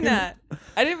was I'm doing talking that.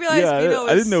 I didn't realize Yeah, Beano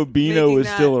was I didn't know Beano making was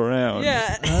that. still around.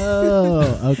 Yeah,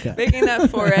 Oh, okay. making that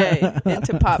foray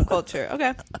into pop culture.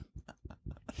 Okay.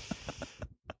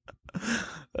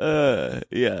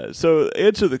 Yeah. So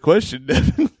answer the question,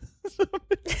 Devin.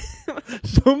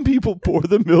 Some people pour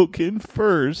the milk in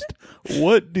first.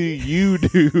 What do you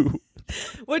do?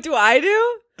 What do I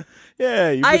do?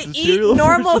 Yeah, you I put the eat cereal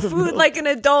normal first with the food milk. like an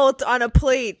adult on a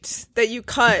plate that you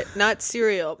cut, not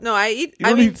cereal. No, I eat. You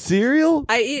don't eat cereal?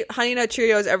 I eat Honey Nut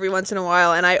Cheerios every once in a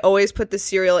while, and I always put the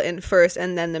cereal in first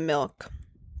and then the milk.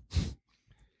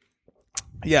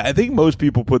 Yeah, I think most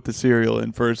people put the cereal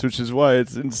in first, which is why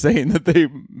it's insane that they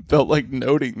felt like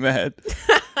noting that.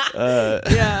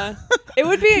 Yeah, it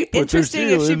would be put their interesting if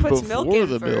cereal she in puts milk before in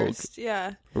the milk. first.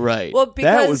 Yeah. Right. Well, that would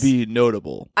because- be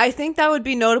notable. I think that would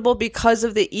be notable because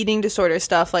of the eating disorder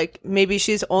stuff. Like maybe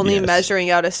she's only Yes.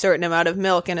 measuring out a certain amount of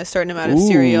milk and a certain amount of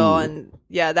cereal, Ooh. and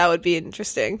yeah, that would be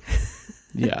interesting.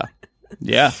 Yeah.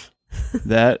 Yeah.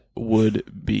 That would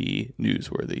be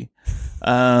newsworthy.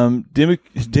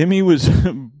 Demi was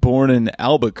born in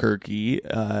Albuquerque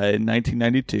in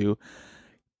 1992.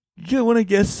 You want to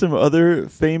guess some other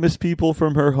famous people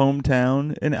from her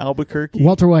hometown in Albuquerque?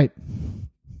 Walter White.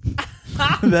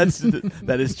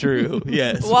 That is true.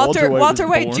 Yes, Walter was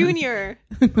White born. Jr.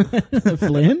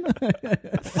 Flynn?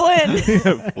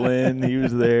 Flynn. Flynn, he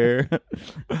was there.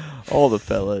 All the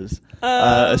fellas.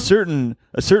 A certain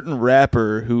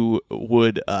rapper who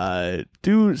would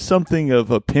do something of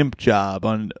a pimp job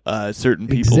on certain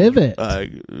people's Exhibit.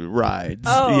 rides.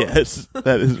 Oh. Yes,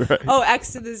 that is right. Oh,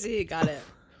 X to the Z. Got it.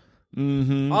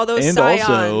 Mm-hmm. All those and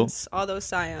scions. All those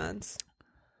scions.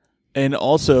 And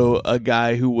also a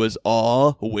guy who was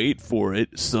wait for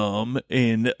it, some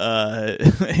in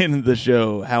the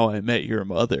show How I Met Your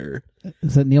Mother.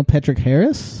 Is that Neil Patrick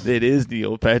Harris? It is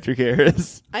Neil Patrick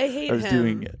Harris. I hate I was him.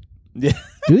 doing it. Yeah.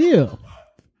 Do you?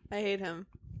 I hate him.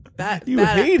 Bad. You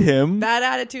hate him? Bad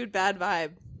attitude, bad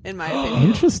vibe. In my opinion.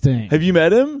 Interesting. Have you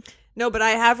met him? No, but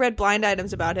I have read blind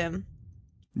items about him.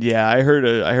 Yeah, I heard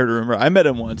a rumor. I met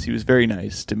him once. He was very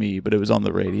nice to me, but it was on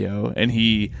the radio, and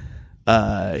he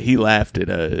laughed at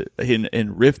and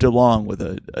riffed along with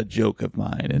a joke of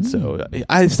mine, and so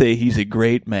I say he's a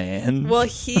great man. Well,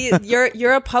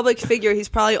 you're a public figure. He's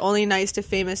probably only nice to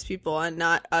famous people and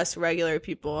not us regular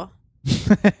people.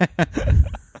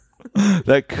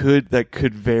 That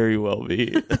could very well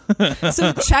be.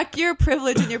 So check your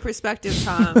privilege and your perspective,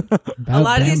 Tom. A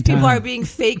lot of these people are being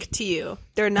fake to you.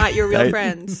 They're not your real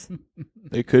friends.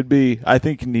 It could be. I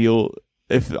think Neil.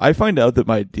 If I find out that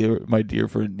my dear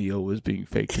friend Neil was being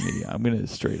fake to me, I'm gonna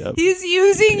straight up. He's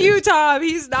using you, Tom.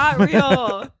 He's not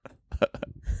real.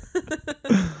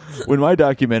 When my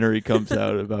documentary comes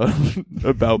out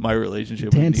about my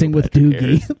relationship Dancing with with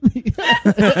Neil Doogie.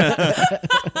 Patrick Harris,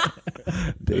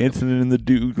 dancing in the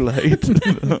Doog light.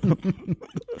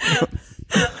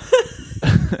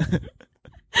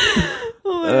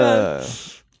 Oh my god.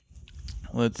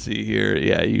 Let's see here.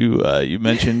 Yeah, you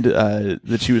mentioned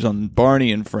that she was on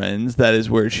Barney and Friends. That is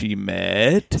where she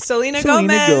met Selena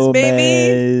Gomez,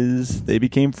 baby. They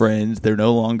became friends. They're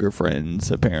no longer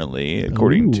friends, apparently,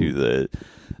 according to the.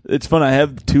 It's fun. I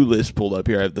have two lists pulled up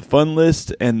here. I have the fun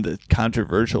list and the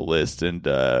controversial list, and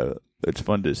it's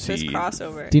fun to see. This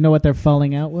crossover. Do you know what their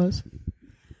falling out was?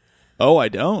 Oh, I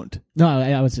don't. No,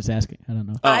 I was just asking. I don't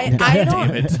know. I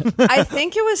damn it. I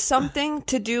think it was something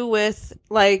to do with,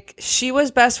 like, she was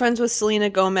best friends with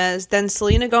Selena Gomez, then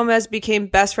Selena Gomez became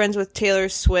best friends with Taylor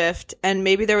Swift, and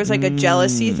maybe there was like a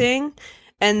jealousy thing,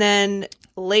 and then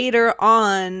later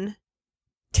on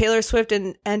Taylor Swift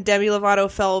and Demi Lovato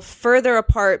fell further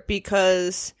apart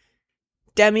because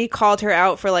Demi called her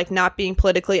out for like not being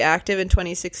politically active in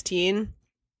 2016.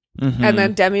 Mm-hmm. And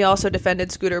then Demi also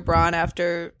defended Scooter Braun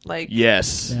after, like,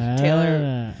 Yes.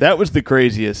 Taylor. That was the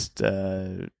craziest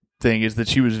thing, is that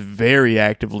she was very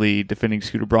actively defending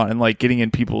Scooter Braun and like getting in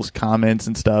people's comments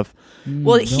and stuff.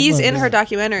 Well, he's in her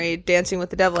documentary, Dancing with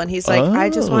the Devil, and he's like, I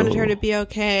just wanted her to be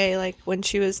okay, like, when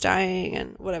she was dying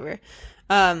and whatever.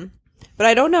 But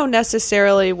I don't know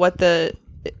necessarily what the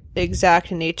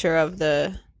exact nature of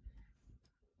the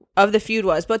feud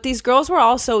was. But these girls were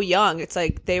all so young. It's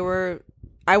like they were...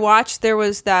 I watched, there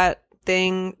was that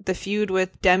thing, the feud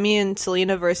with Demi and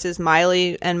Selena versus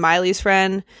Miley and Miley's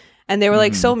friend, and they were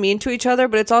like so mean to each other,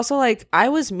 but it's also like, I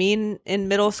was mean in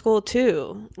middle school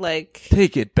too. Like,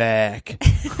 Take it back.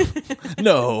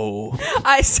 No.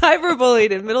 I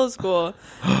cyberbullied in middle school,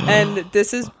 and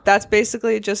that's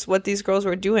basically just what these girls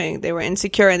were doing. They were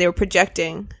insecure and they were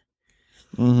projecting.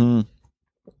 Mm-hmm.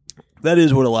 That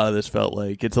is what a lot of this felt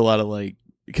like. It's a lot of like,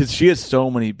 because she has so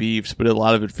many beefs, but a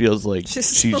lot of it feels like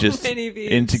she's just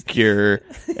insecure,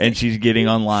 and she's getting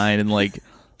online and like,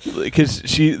 because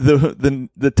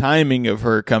the timing of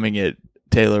her coming at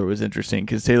Taylor was interesting,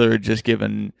 because Taylor had just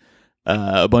given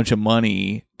a bunch of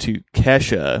money to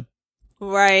Kesha,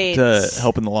 right, to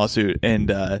help in the lawsuit,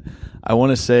 and I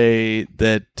want to say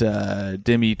that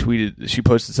Demi she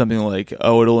posted something like,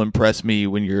 "Oh, it'll impress me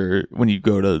when you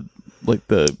go to like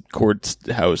the court's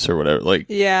house or whatever." Like,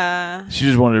 yeah, she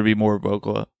just wanted to be more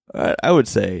vocal. I would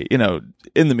say,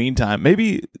 in the meantime,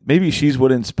 maybe she's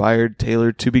what inspired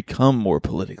Taylor to become more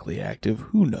politically active.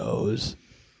 Who knows?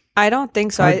 I don't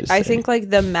think so. Hard to I say. think like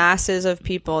the masses of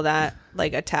people that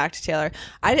like attacked Taylor.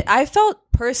 I felt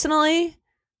personally,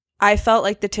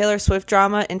 like the Taylor Swift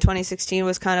drama in 2016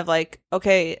 was kind of like,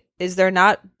 okay, is there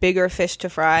not bigger fish to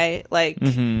fry? Like,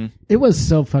 It was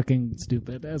so fucking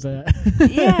stupid.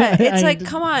 yeah, it's like,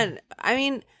 come on. I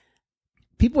mean,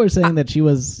 People were saying that she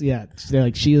was, they're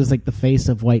like, she was like the face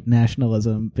of white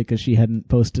nationalism because she hadn't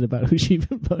posted about who she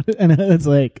voted, and it's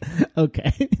like,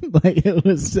 okay, like it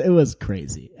was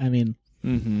crazy. I mean,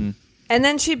 Mm-hmm. And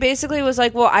then she basically was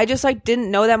like, well, I just like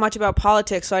didn't know that much about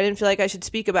politics, so I didn't feel like I should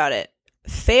speak about it.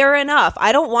 Fair enough.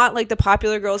 I don't want like the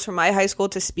popular girls from my high school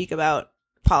to speak about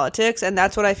politics, and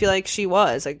that's what I feel like she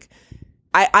was. Like,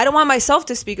 I don't want myself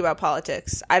to speak about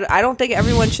politics. I don't think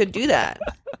everyone should do that.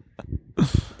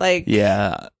 Like,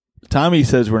 Yeah. Tommy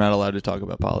says we're not allowed to talk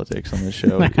about politics on this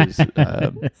show because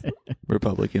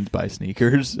Republicans buy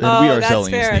sneakers, and we are that's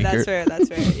selling fair, a sneaker. That's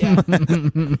fair.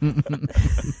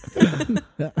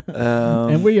 Yeah.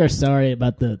 and we are sorry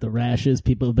about the rashes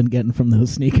people have been getting from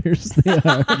those sneakers. They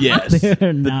are, Yes, they are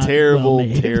the not terrible,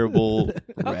 well-made. terrible.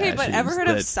 Okay, but ever heard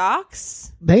of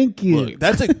socks? Thank you. Look,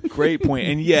 that's a great point.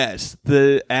 And yes,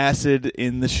 the acid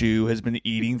in the shoe has been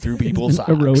eating through people's socks.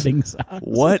 Eroding socks.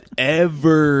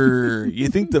 Whatever. You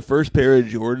think the first pair of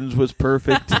Jordans was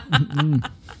perfect?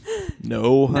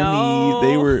 No, honey. No.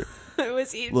 They were. It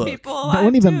was eating Look, people No alive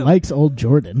one even too. likes old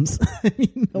Jordans. I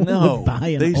mean, no one would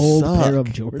buy they an old suck. pair of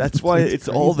Jordans. That's why It's it's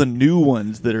all crazy. the new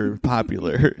ones that are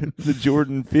popular. The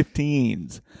Jordan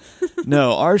 15s.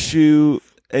 No, our shoe,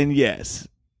 and yes,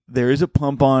 there is a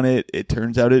pump on it. It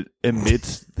turns out it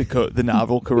emits the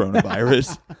novel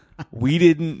coronavirus. We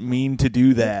didn't mean to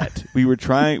do that. We were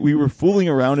fooling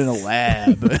around in a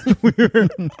lab.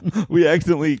 we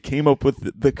accidentally came up with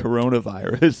the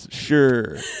coronavirus.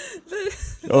 Sure.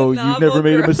 Oh, you've never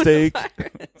made a mistake?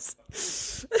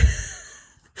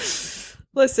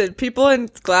 Listen, people in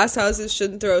glass houses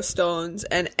shouldn't throw stones,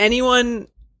 and anyone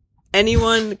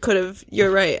could have,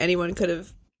 you're right, anyone could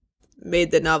have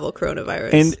made the novel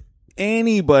coronavirus. And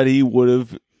anybody would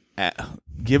have,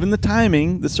 given the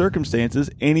timing, the circumstances,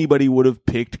 anybody would have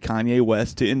picked Kanye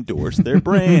West to endorse their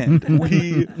brand.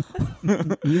 He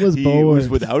was He bored. was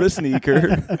without a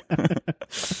sneaker.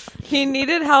 he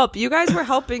needed help. You guys were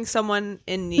helping someone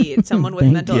in need, someone with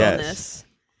Thank mental you. Yes. illness.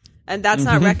 And that's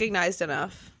not recognized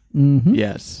enough. Mhm.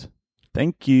 Yes.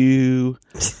 Thank you.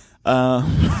 I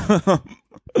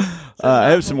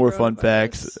have some more fun coronavirus.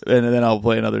 facts, and then I'll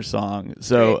play another song.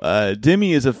 So,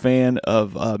 Demi is a fan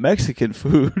of Mexican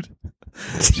food.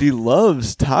 She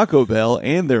loves Taco Bell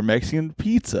and their Mexican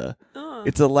pizza.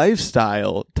 It's a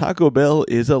lifestyle. Taco Bell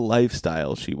is a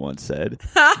lifestyle, she once said.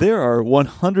 There are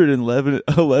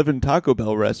 111 Taco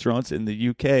Bell restaurants in the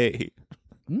UK.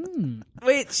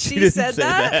 Wait, She she didn't said say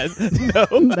that?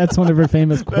 No. That's one of her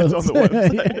famous quotes. That's on the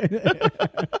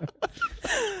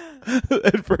website.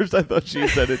 At first, I thought she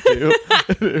said it too.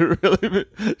 It really,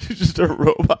 she's just a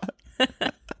robot.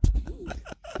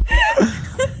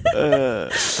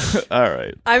 All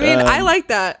right. I mean, I like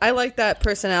that. I like that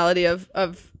personality of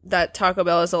that Taco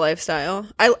Bell is a lifestyle.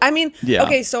 I mean, Yeah.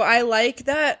 okay, so I like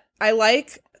that. I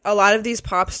like a lot of these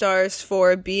pop stars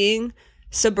for being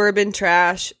suburban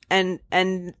trash and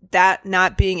that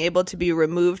not being able to be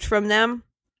removed from them.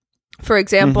 For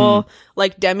example,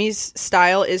 like Demi's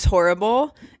style is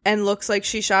horrible and looks like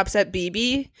she shops at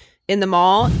BB in the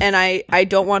mall, and I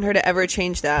don't want her to ever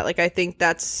change that. Like, I think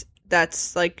that's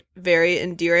like very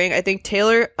endearing. I think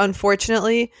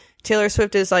unfortunately, Taylor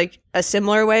Swift is like a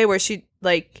similar way where she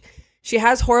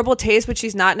has horrible taste, but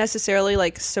she's not necessarily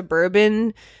like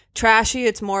suburban trashy.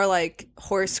 It's more like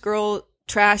horse girl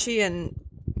trashy, and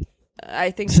I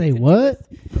think Say what?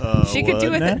 she could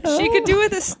do with it. She could do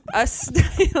with a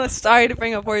stylist. Sorry to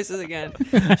bring up horses again.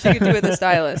 She could do with a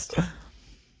stylist.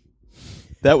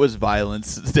 That was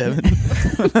violence, Devin.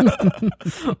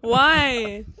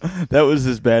 Why? That was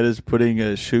as bad as putting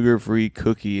a sugar-free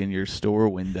cookie in your store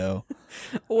window.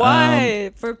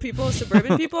 Why? For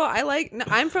suburban people?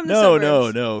 I'm from the No,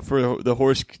 suburbs. no. For the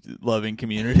horse-loving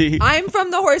community. I'm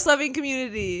from the horse-loving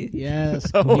community.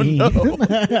 Yes. Oh, queen. no.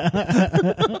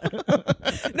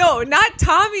 No, not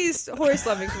Tommy's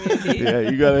horse-loving community. Yeah,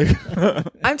 you gotta.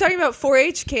 I'm talking about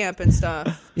 4-H camp and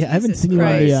stuff. Yeah, I haven't Jesus seen you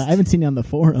on the. Christ. I haven't seen you on the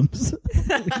forums.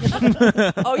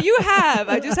 Oh, you have.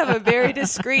 I just have a very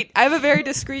discreet. I have a very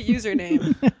discreet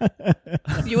username.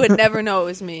 You would never know it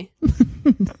was me.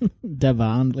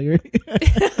 Devon Leary.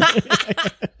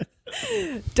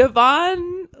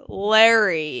 Devon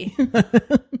Larry.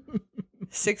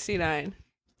 69.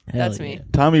 That's Hell me. yeah.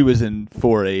 Tommy was in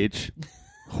 4-H.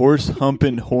 Horse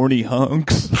humping horny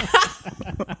hunks.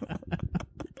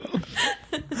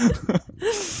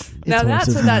 Now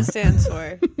that's horses, what man. that stands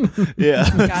for. Yeah.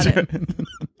 Got it.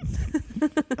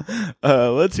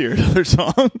 Let's hear another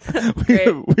song. Great.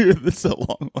 This is a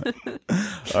long one.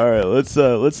 All right, let's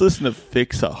listen to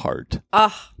 "Fix a Heart."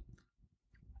 Ah,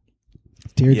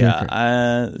 Dear Yeah,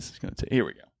 Joker. this is gonna take. Here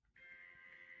we go.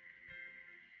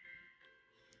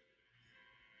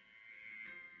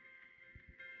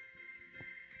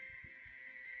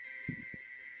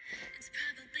 It's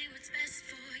probably what's best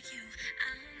for you.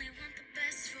 I only want the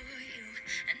best for you.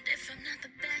 And if I'm not the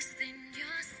best, then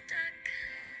you're stuck.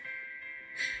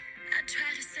 I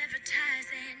tried to sever ties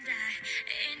and I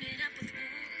ended up with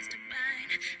wounds to bind,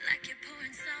 like you're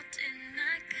pouring salt in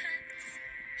my cuts.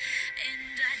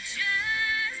 And I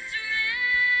just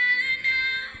ran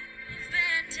out of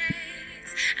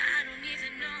band-aids. I don't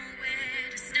even know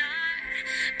where to start,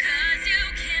 'cause you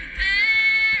can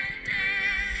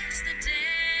bandage the damage.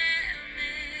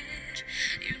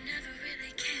 You never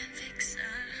really can fix a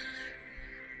heart.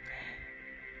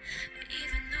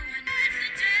 Even though I know it's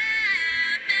the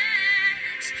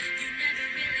damage, you never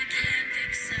really can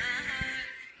fix a heart.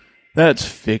 That's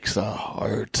Fix a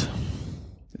Heart.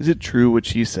 Is it true what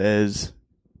she says?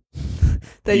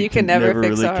 That you can never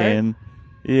fix really a heart. can?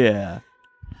 Yeah.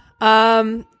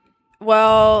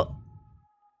 Well,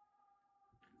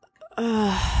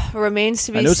 remains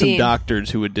to be I know seen. some doctors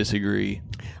who would disagree.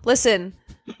 Listen,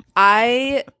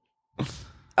 okay,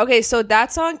 so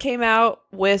that song came out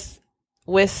with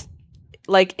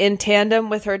like in tandem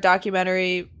with her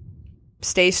documentary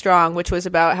Stay Strong, which was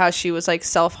about how she was like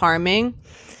self-harming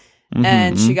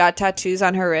and she got tattoos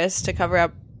on her wrist to cover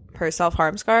up her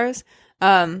self-harm scars.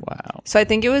 Wow. So I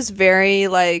think it was very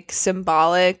like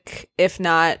symbolic, if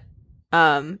not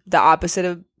the opposite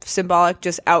of symbolic,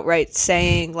 just outright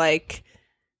saying like,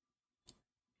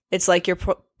 it's like you're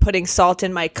putting salt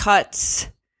in my cuts.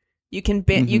 You can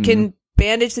you can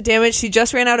bandage the damage. She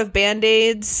just ran out of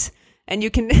Band-Aids, and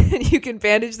you can you can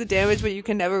bandage the damage, but you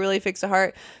can never really fix a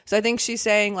heart. So I think she's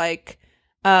saying like,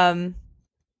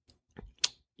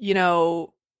 you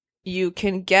know, you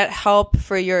can get help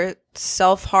for your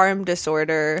self-harm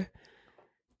disorder,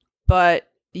 but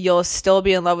you'll still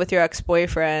be in love with your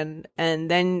ex-boyfriend. And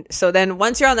then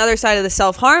once you're on the other side of the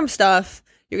self-harm stuff,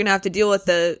 you're going to have to deal with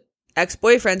the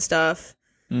ex-boyfriend stuff.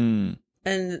 And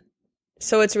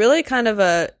so it's really kind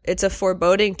of it's a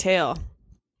foreboding tale.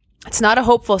 It's not a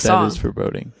hopeful song. That is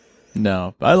foreboding.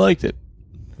 No, I liked it.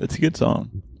 It's a good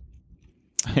song.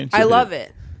 I love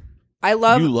it.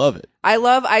 You love it.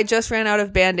 I just ran out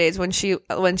of Band-Aids when she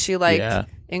like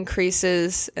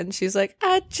increases and she's like,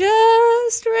 I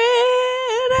just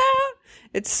ran out.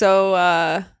 It's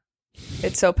so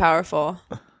powerful.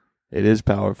 It is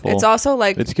powerful. It's also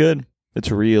like, it's good.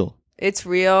 It's real. It's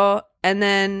real. And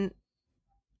then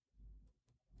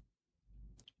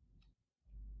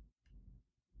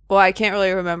I can't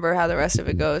really remember how the rest of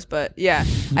it goes, but yeah,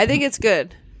 I think it's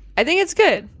good.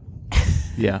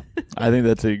 Yeah, I think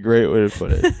that's a great way to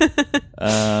put it.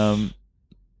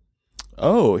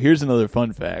 Here's another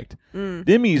fun fact.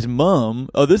 Demi's mom.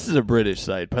 Oh, this is a British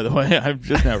site, by the way. I'm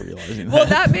just now realizing that. Well,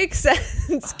 that makes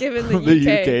sense given the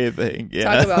UK thing.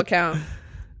 Yeah. Talk about count.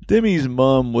 Demi's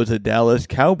mom was a Dallas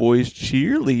Cowboys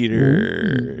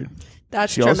cheerleader.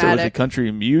 That's she dramatic. also was a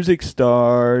country music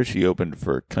star. She opened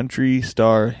for country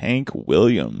star Hank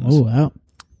Williams. Oh, wow.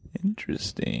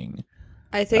 Interesting.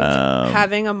 I think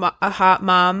having a hot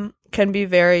mom can be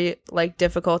very like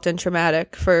difficult and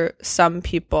traumatic for some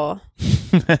people.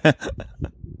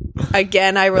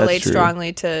 Again, I relate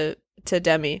strongly to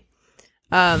Demi.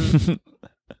 But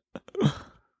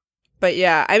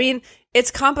yeah, I mean,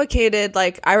 it's complicated.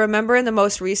 Like I remember in the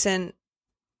most recent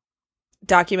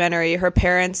documentary, her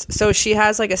parents, so she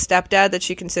has like a stepdad that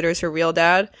she considers her real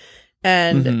dad,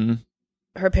 and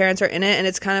her parents are in it, and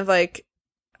it's kind of like,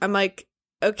 I'm like,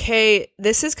 okay,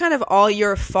 this is kind of all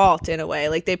your fault in a way.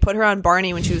 Like they put her on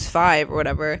Barney when she was 5 or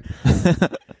whatever.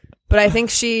 But I think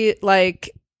she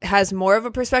like has more of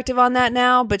a perspective on that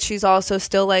now, but she's also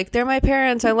still like, they're my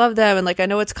parents, I love them. And like, I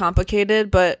know it's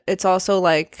complicated, but it's also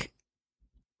like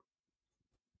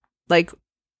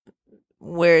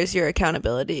where's your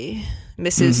accountability,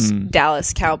 Mrs.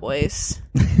 Dallas Cowboys?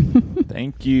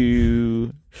 Thank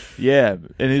you. Yeah,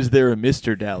 and is there a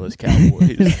Mr. Dallas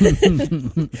Cowboys?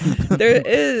 There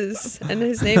is, and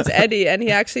his name's Eddie, and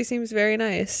he actually seems very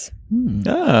nice.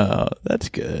 Oh, that's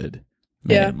good.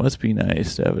 Man, Yeah. it must be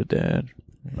nice to have a dad.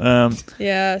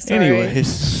 Yeah, sorry.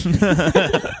 Anyways,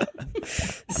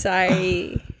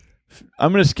 Sorry.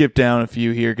 I'm going to skip down a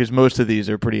few here because most of these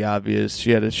are pretty obvious.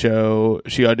 She had a show.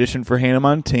 She auditioned for Hannah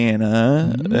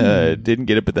Montana. Didn't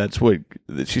get it, but that's what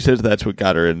she says. That's what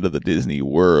got her into the Disney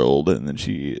World, and then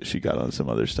she got on some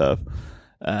other stuff.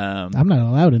 I'm not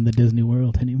allowed in the Disney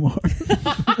World anymore.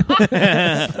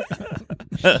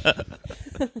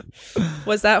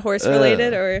 Was that horse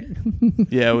related or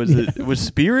Yeah, was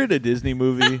Spirit a Disney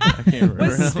movie? I can't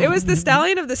remember. it was the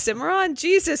Stallion of the Cimarron?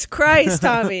 Jesus Christ,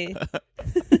 Tommy.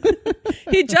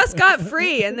 He just got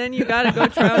free and then you gotta go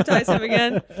traumatize him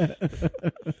again.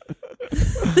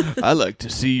 I like to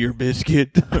see your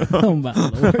biscuit. Oh my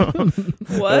lord.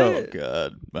 What? Oh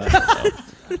God. I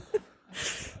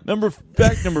don't know.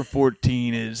 Fact number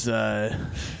 14 is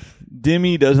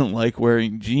Demi doesn't like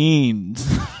wearing jeans.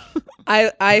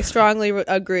 I strongly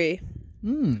agree.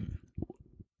 You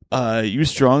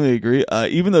strongly agree?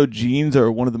 Even though jeans are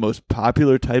one of the most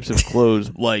popular types of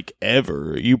clothes like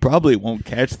ever, you probably won't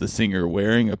catch the singer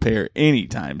wearing a pair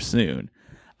anytime soon.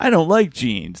 I don't like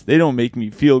jeans. They don't make me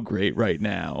feel great right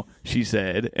now, she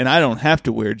said, and I don't have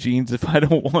to wear jeans if I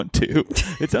don't want to.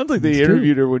 It sounds like they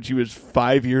interviewed her when she was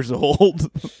 5 years old.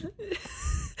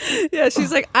 Yeah,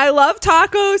 she's like, I love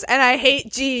tacos and I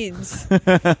hate jeans.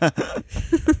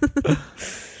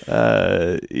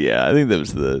 Yeah, I think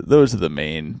those are the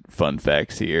main fun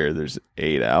facts here. There's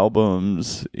 8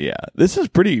 albums. Yeah, this is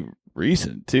pretty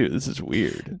recent too. This is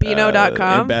weird.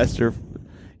 Beano.com? Ambassador.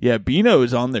 Yeah, Beano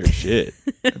is on their shit.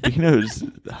 Beano's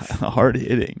hard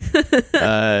hitting.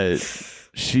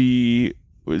 She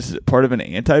was part of an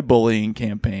anti-bullying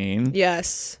campaign.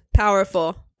 Yes,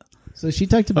 powerful. So she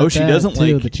talked about she that doesn't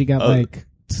too, like- that she got like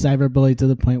cyberbullied to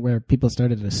the point where people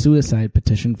started a suicide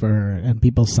petition for her and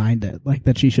people signed it, like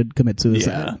that she should commit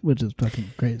suicide, Yeah. which is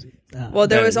fucking crazy. Well,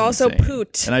 there That was is also insane.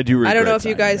 poot. And I do I don't know regret if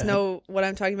you signing guys that. know what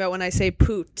I'm talking about when I say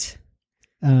poot.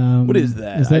 What is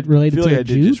that? Is that related I feel to like I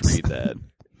did just jutes? read that.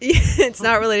 It's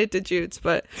not related to jutes,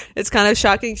 but it's kind of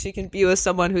shocking she can be with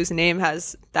someone whose name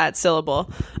has that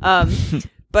syllable.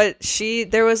 But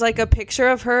there was like a picture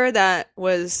of her that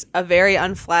was a very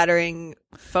unflattering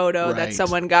photo that Right.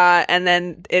 someone got, and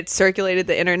then it circulated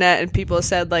the internet, and people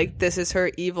said like, this is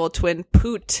her evil twin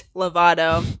Poot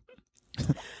Lovato.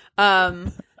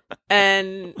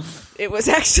 And it was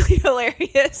actually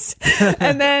hilarious.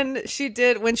 And then she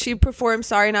did, when she performed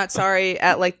Sorry Not Sorry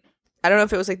at like, I don't know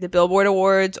if it was like the Billboard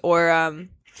Awards or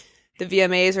the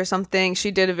VMAs or something,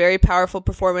 she did a very powerful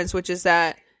performance, which is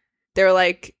that they're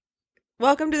like,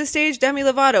 welcome to the stage, Demi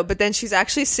Lovato. But then she's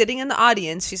actually sitting in the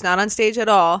audience. She's not on stage at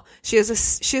all. She has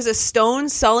a stone,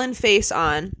 sullen face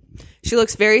on. She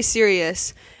looks very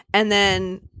serious. And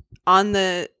then on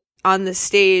the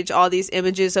stage, all these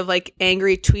images of like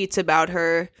angry tweets about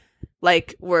her,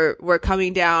 like were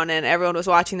coming down, and everyone was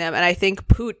watching them. And I think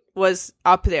Poot was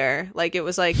up there. Like it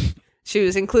was like she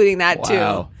was including that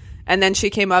Wow. too. And then she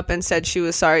came up and said she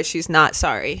was sorry. She's not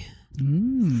sorry.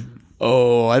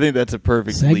 Oh, I think that's a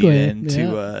perfect Segue, lead-in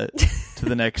yeah. to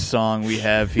the next song we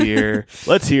have here.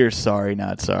 Let's hear Sorry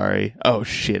Not Sorry. Oh,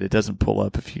 shit, it doesn't pull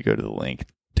up if you go to the link.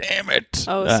 Damn it.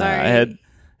 Oh, sorry.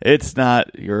 It's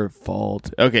not your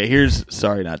fault. Okay, here's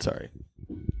Sorry Not Sorry.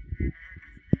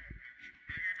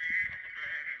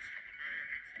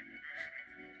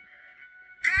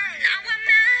 Now I'm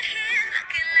out here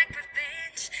looking like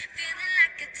revenge, feeling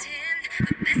like a 10,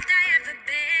 the best I ever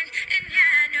been. And yeah,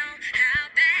 I know how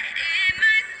bad it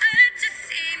must hurt to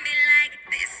see me like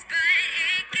this, but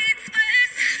it gets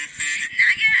worse.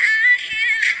 Now you're out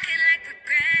here looking like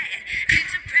regret, ain't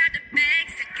too proud to beg,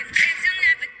 second chance you'll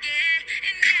never get.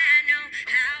 And yeah, I know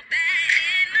how bad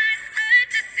it must hurt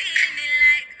to see me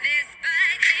like this,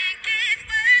 but it gets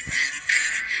worse.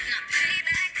 Now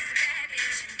payback is a bad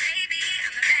bitch, and baby,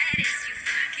 I'm the baddest. You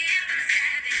fucking with a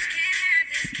savage, can't have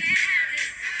this, can't have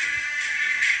this.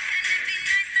 And it'd be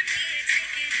nice for me to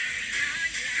take it easy on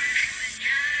ya, but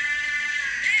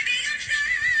nah. Baby, I'm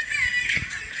sorry,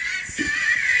 I'm not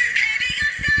sorry. Baby,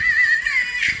 I'm sorry,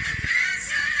 I'm not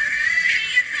sorry.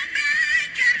 Being so bad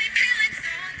got me feeling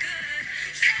so good.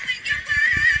 Showing you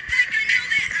up like I know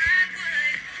that I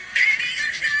would. Baby,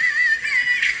 I'm sorry,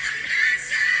 I'm not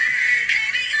sorry.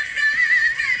 Baby, I'm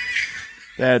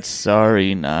sorry. That's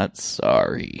Sorry Not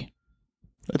Sorry.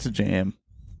 That's a jam.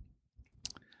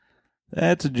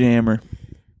 That's a jammer.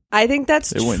 I think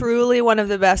that's They win. truly one of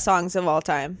the best songs of all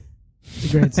time.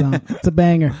 It's a great song. It's a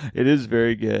banger. It is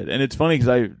very good. And it's funny because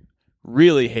I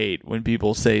really hate when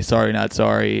people say Sorry Not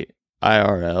Sorry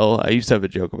IRL. I used to have a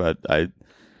joke about I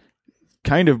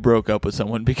kind of broke up with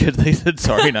someone because they said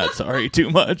Sorry Not Sorry too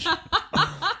much.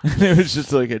 And it was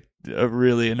just like a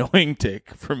really annoying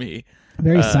tick for me. A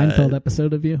very Seinfeld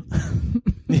episode of you.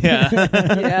 Yeah.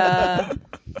 Yeah.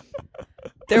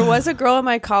 There was a girl in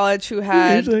my college who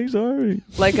had Saying sorry.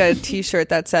 like a t-shirt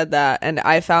that said that, and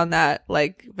I found that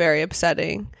like very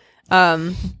upsetting.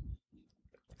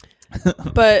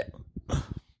 But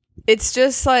it's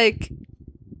just like,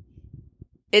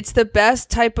 it's the best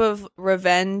type of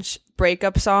revenge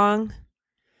breakup song.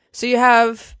 So you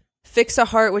have Fix a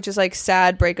Heart, which is like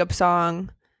sad breakup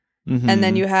song. And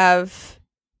then you have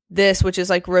this, which is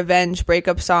like revenge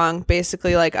breakup song.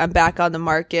 Basically like, I'm back on the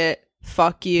market.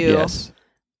 Fuck you. Yes.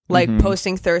 Like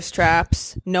posting thirst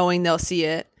traps, knowing they'll see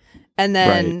it. And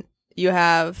then Right. you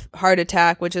have heart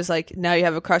attack, which is like now you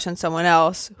have a crush on someone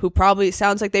else who probably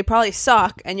sounds like they probably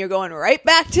suck, and you're going right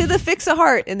back to the fix a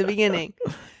heart in the beginning.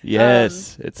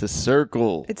 Yes, it's a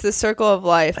circle. It's the circle of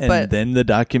life. And then the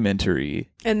documentary.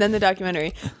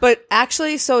 But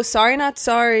actually, so Sorry Not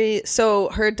Sorry, so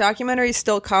her documentary is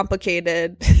still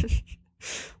complicated,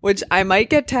 which I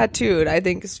might get tattooed. I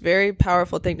think it's a very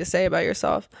powerful thing to say about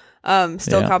yourself.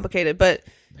 Still complicated, but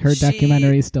her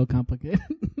documentary is still complicated.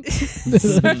 This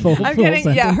is a full I'm kidding.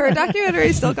 sentence. Yeah, her documentary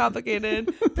is still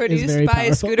complicated. Produced by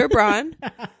powerful. Scooter Braun.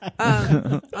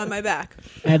 On my back.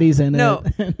 Eddie's in No.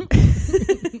 it.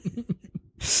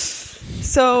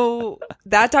 So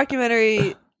that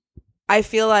documentary, I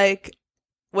feel like,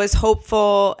 was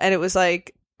hopeful, and it was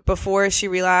like before she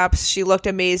relapsed, she looked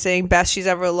amazing, best she's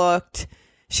ever looked.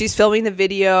 She's filming the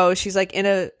video. She's like in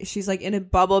a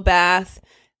bubble bath.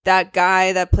 That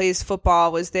guy that plays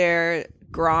football was there.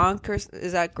 Gronk, or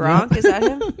is that Gronk? Is that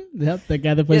him? Yep, the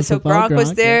guy that plays football. Gronk was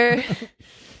yeah. there.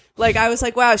 Like, I was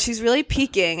like, wow, she's really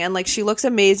peaking, and like she looks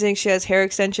amazing. She has hair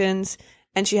extensions,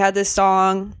 and she had this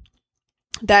song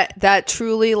that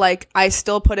truly, like, I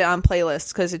still put it on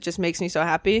playlists because it just makes me so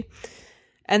happy.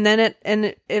 And then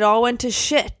it all went to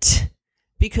shit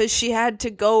because she had to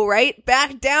go right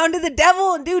back down to the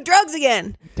devil and do drugs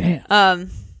again. Damn.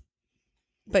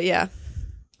 But yeah.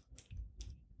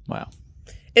 Wow.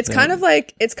 It's kind of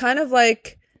like it's kind of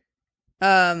like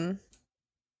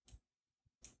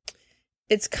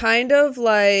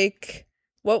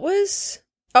what was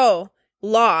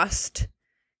Lost.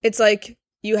 It's like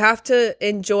you have to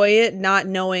enjoy it not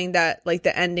knowing that like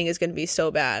the ending is going to be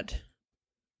so bad.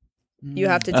 You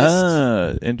have to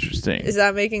just interesting. Is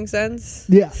that making sense?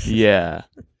 Yeah. Yeah.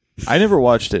 I never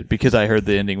watched it because I heard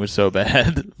the ending was so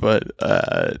bad, but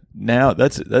now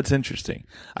that's interesting.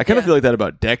 I kind of feel like that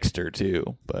about Dexter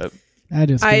too, but I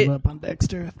just gave up on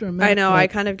Dexter after a minute. I know, I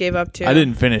kind of gave up too. I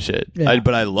didn't finish it, Yeah.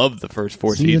 but I loved the first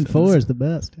 4 seasons. Season 4 is the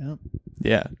best. Yeah.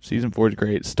 Yeah, season 4 is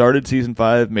great. Started season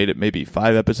 5, made it maybe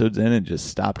 5 episodes in, and just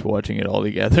stopped watching it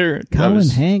altogether. I Colin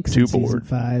was Hanks too in season bored.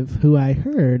 5, who I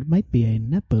heard might be a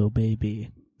Nepo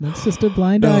baby. That's just a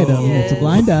blind item. Yes. It's a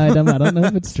blind item. I don't know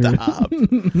if it's true. Stop.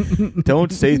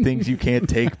 Don't say things you can't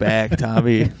take back,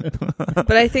 Tommy.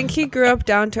 But I think he grew up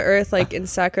down to earth, like in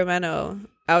Sacramento,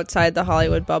 outside the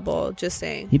Hollywood bubble. Just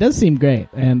saying. He does seem great,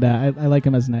 and I like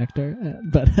him as an actor.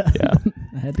 But Yeah.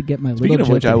 I had to get my Speaking little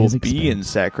of which, joke I at will his be expense. in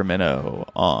Sacramento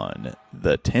on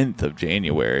the 10th of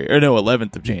January. Or no,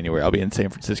 11th of January. I'll be in San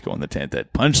Francisco on the 10th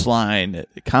at Punchline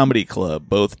Comedy Club,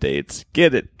 both dates.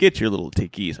 Get it. Get your little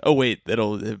tickies. Oh, wait,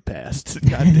 that'll have passed.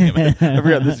 God damn it. I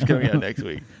forgot this is coming out next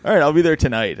week. All right, I'll be there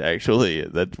tonight, actually.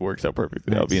 That works out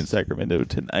perfectly. I'll be in Sacramento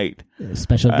tonight.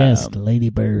 Special guest, Lady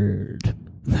Bird.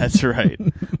 That's right.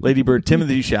 Lady Bird,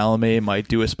 Timothy Chalamet might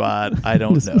do a spot. I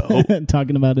don't know.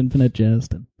 Talking about Infinite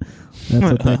Jest, and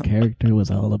that's what that character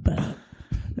was all about.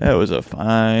 That was a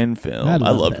fine film. I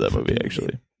loved that movie, fucking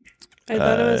actually. I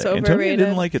thought it was Antonia overrated.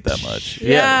 didn't like it that much.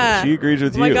 Yeah. She agrees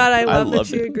with Oh my you. god, I love that loved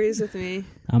she it. agrees with me.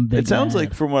 I'm big It sounds mad.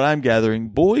 like, from what I'm gathering,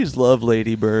 boys love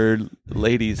Lady Bird,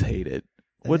 ladies hate it.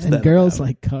 What's and that? girls about?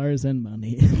 like cars and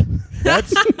money.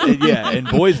 That's yeah, and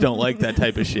boys don't like that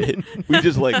type of shit. We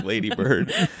just like Lady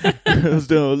Bird. Girls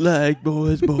don't like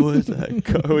boys. Boys like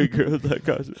cars. Girls like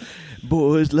cars.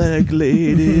 Boys like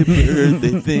Lady Bird.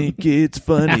 They think it's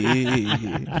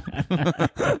funny.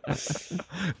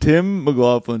 Tim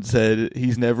McLaughlin said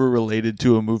he's never related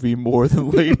to a movie more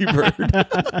than Lady Bird.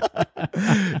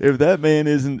 If that man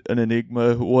isn't an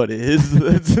enigma, what is?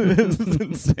 That's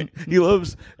insane. He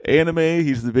loves anime.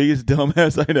 He's the biggest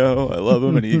dumbass I know. I love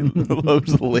him, and he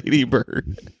loves Lady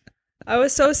Bird. I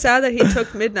was so sad that he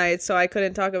took Midnight, so I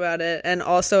couldn't talk about it, and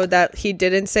also that he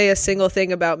didn't say a single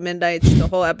thing about Midnight the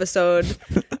whole episode,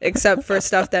 except for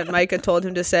stuff that Micah told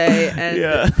him to say,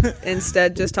 and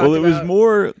instead just talked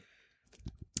about.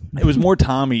 It was more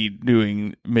Tommy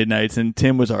doing Midnights, and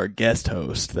Tim was our guest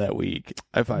host that week.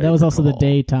 That was also the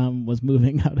day Tom was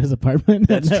moving out his apartment.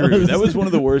 That's true. That was one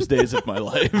of the worst days of my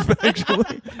life,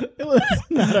 actually. It was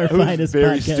not our It was finest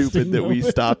very podcasting stupid that we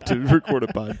moment. stopped to record a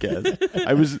podcast.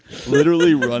 I was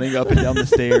literally running up and down the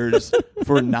stairs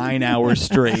for 9 hours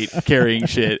straight carrying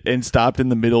shit and stopped in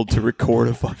the middle to record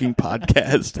a fucking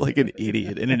podcast like an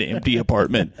idiot in an empty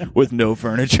apartment with no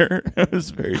furniture. It was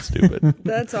very stupid.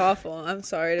 That's awful. I'm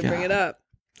sorry to bring it up.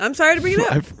 I'm sorry to bring it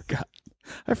up.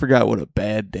 I forgot what a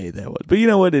bad day that was. But you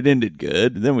know what? It ended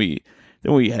good. Then we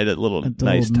had a little At the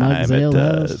nice old time Mug's at Ale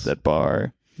House. that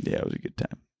bar. Yeah, it was a good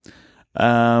time.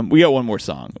 We got one more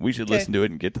song. We should Okay. listen to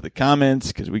it and get to the comments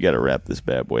because we got to wrap this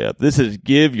bad boy up. This is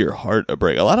 "Give Your Heart a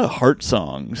Break." A lot of heart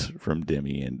songs from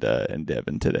Demi and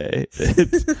Devin today.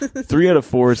 It's 3 out of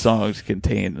 4 songs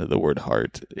contain the word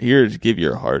heart. Here's "Give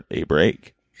Your Heart a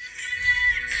Break."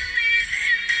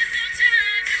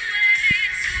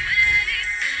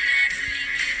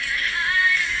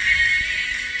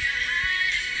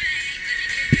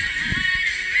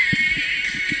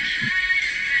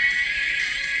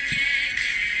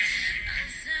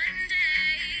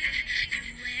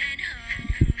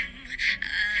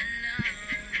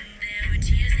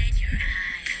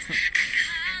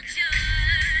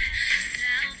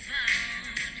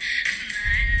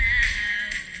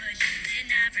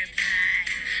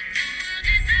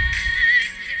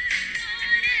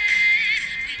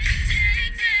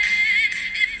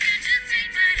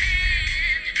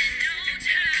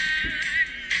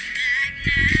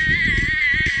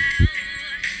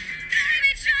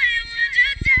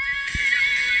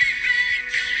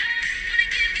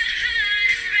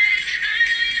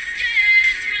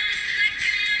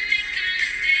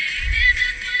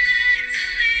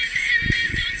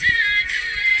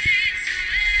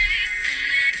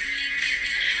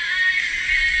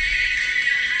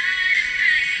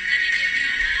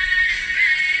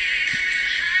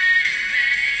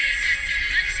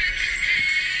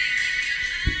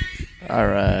 All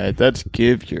right, that's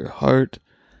 "Give Your Heart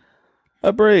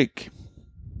a Break."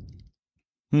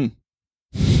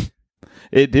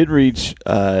 It did reach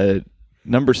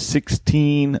number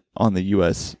 16 on the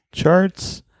U.S.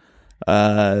 charts.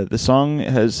 The song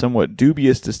has somewhat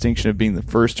dubious distinction of being the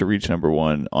first to reach number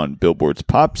 1 on Billboard's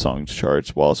pop songs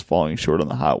charts, whilst falling short on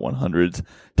the Hot 100's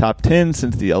top 10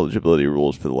 since the eligibility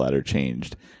rules for the latter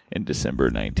changed in December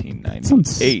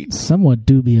 1998. Sounds somewhat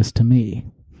dubious to me.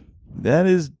 That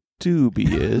is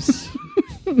dubious.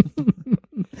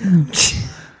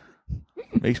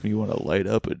 Makes me want to light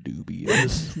up a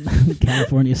dubious.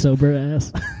 California sober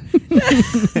ass.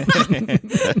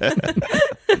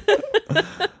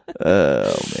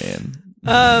 Oh man.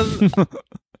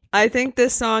 I think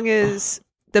this song is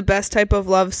the best type of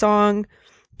love song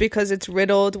because it's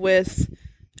riddled with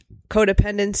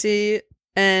codependency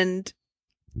and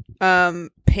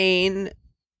pain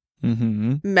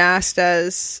masked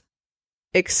as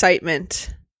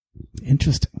excitement.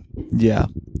 Interesting. Yeah.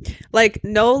 Like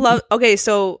no love. Okay,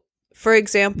 so for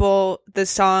example, the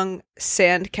song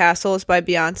 "Sandcastles" by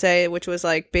Beyonce, which was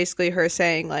like basically her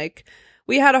saying like,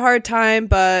 we had a hard time,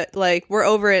 but like we're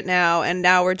over it now, and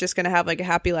now we're just gonna have like a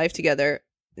happy life together.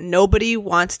 Nobody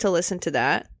wants to listen to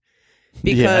that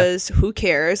because who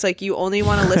cares? Like you only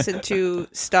want to listen to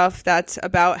stuff that's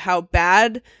about how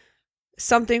bad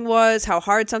something was, how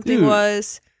hard something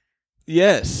was.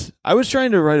 Yes. I was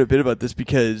trying to write a bit about this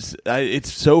because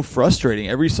it's so frustrating.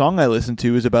 Every song I listen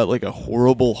to is about like a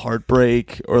horrible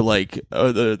heartbreak or like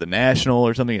the National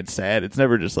or something. It's sad. It's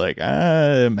never just like,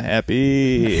 I'm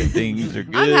happy and things are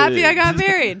good. I'm happy I got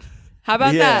married. How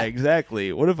about that? Yeah,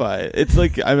 exactly. What if it's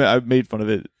like, I've made fun of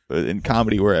it in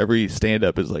comedy where every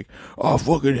stand-up is like, oh, I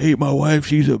fucking hate my wife,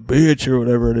 she's a bitch or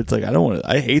whatever, and it's like,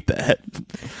 I hate that.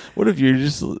 What if you're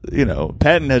just,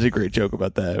 Patton has a great joke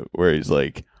about that where he's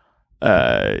like,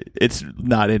 it's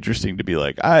not interesting to be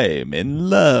like, I'm in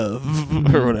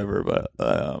love or whatever, but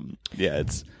but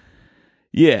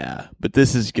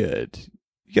this is good.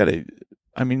 You gotta,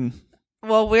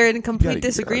 well, we're in complete give your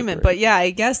disagreement, heart a break. but yeah,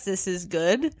 I guess this is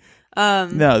good.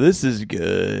 No, this is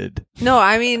good. No,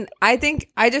 I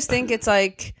just think it's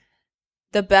like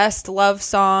the best love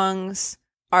songs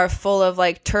are full of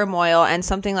like turmoil, and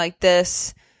something like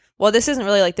this, well, this isn't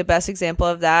really like the best example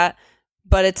of that,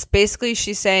 but it's basically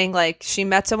she's saying like she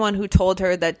met someone who told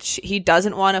her that he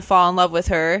doesn't want to fall in love with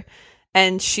her,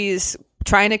 and she's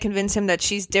trying to convince him that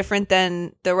she's different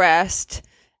than the rest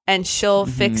and she'll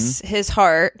fix his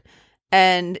heart.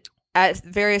 And at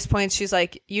various points she's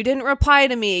like, you didn't reply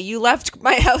to me, you left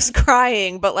my house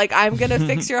crying, but like I'm gonna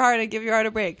fix your heart and give your heart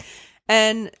a break.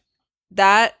 And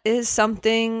that is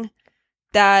something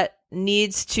that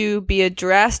needs to be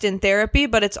addressed in therapy,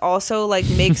 but it's also like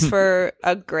makes for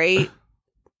a great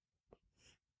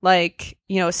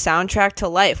soundtrack to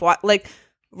life. Like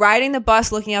riding the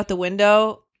bus, looking out the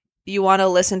window, you want to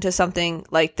listen to something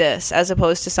like this as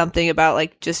opposed to something about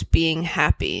like just being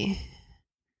happy.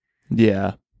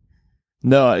 Yeah.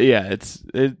 No, yeah,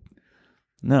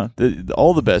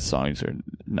 all the best songs are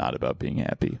not about being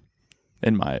happy,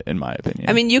 in my opinion.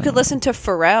 I mean, you could listen to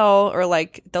Pharrell or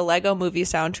like the Lego Movie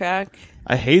soundtrack.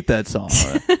 I hate that song.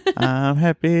 I'm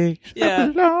happy.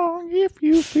 Yeah. Clap along if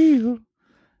you feel.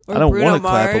 Or I don't Bruno want to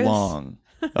clap Mars. along.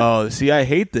 Oh, see, I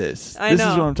hate this. I This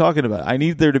know. is what I'm talking about. I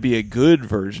need there to be a good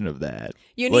version of that.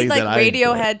 You need like that I enjoy.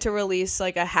 Radiohead to release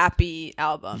like a happy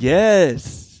album.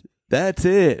 Yes. That's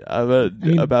it.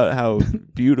 About how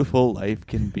beautiful life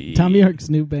can be. Tom York's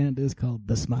new band is called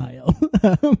The Smile.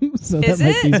 So Is that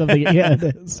might be it? something. Yeah, it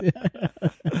is. Yeah.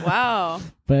 Wow.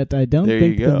 But I don't There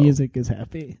think you the go. music is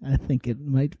happy. I think it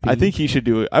might be. I think he should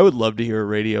do it. I would love to hear a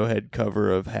Radiohead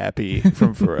cover of Happy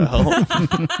from Pharrell.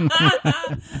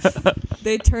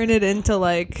 They turn it into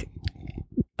like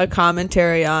a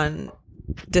commentary on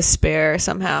despair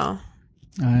somehow.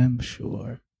 I'm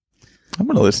sure. I'm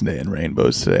going to listen to In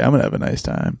Rainbows today. I'm going to have a nice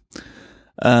time.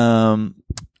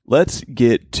 Let's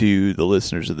get to the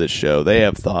listeners of this show. They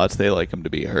have thoughts. They like them to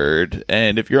be heard.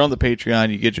 And if you're on the Patreon,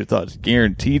 you get your thoughts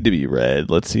guaranteed to be read.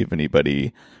 Let's see if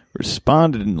anybody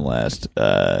responded in the last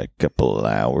couple of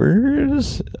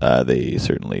hours. They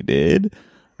certainly did.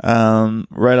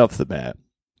 Right off the bat,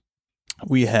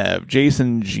 we have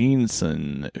Jason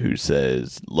Jeanson, who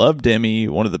says, "Love Demi,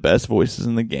 one of the best voices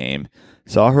in the game.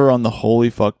 Saw her on the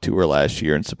Holy Fuck tour last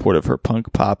year in support of her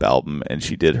punk pop album, and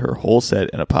she did her whole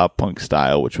set in a pop punk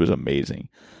style, which was amazing.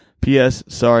 P.S.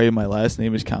 Sorry, my last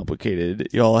name is complicated.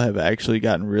 Y'all have actually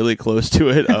gotten really close to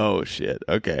it." Oh, shit.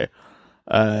 Okay.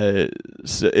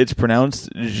 So it's pronounced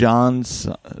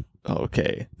Johnson.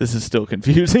 Okay. This is still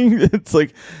confusing. It's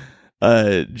like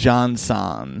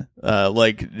Johnson,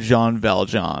 like Jean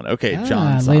Valjean. Okay,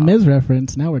 Johnson. Les Mis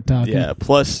reference. Now we're talking. Yeah,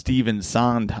 plus Stephen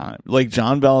Sondheim. Like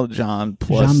John Valjean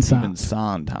plus Jean Stephen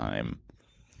Sant. Sondheim.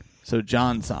 So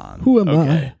Johnson. Who am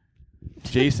okay.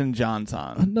 Jason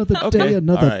Johnson. Another Okay, day,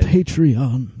 another all right.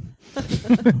 Patreon.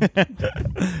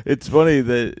 It's funny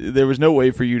that there was no way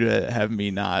for you to have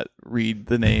me not read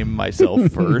the name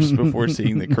myself first before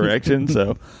seeing the correction.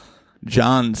 So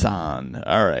Johnson.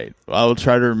 All right. I'll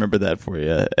try to remember that for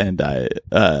you, and I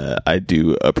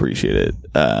do appreciate it.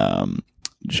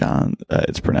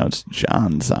 It's pronounced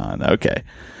Johnson. Okay.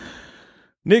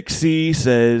 Nick C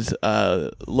says,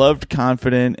 "Loved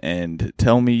Confident and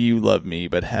Tell Me You Love Me,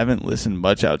 but haven't listened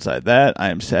much outside that. I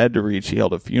am sad to read she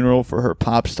held a funeral for her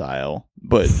pop style,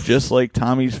 but just like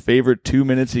Tommy's favorite 2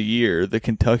 minutes a year, the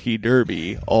Kentucky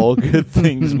Derby, all good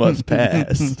things must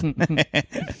pass."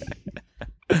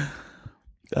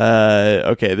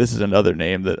 Okay, this is another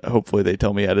name that hopefully they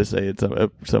tell me how to say at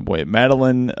some point.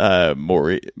 Madeline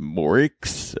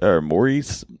Maurice.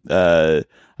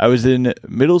 I was in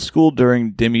middle school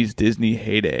during Demi's Disney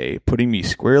heyday, putting me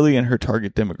squarely in her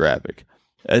target demographic.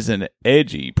 As an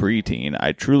edgy preteen,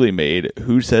 I truly made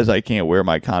Who Says I Can't Wear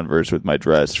My Converse with My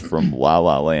Dress from La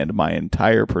La Land my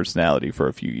entire personality for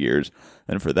a few years,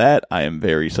 and for that, I am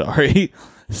very sorry.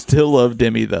 Still love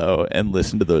Demi, though, and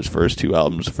listen to those first two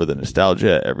albums for the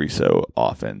nostalgia every so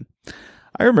often.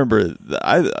 I remember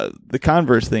the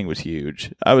Converse thing was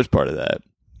huge. I was part of that.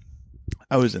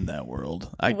 I was in that world.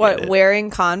 I get it. Wearing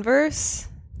Converse?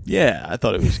 Yeah, I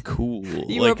thought it was cool.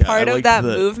 You were part of that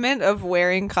movement of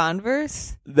wearing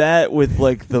Converse? That with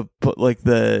the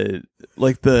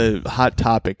Hot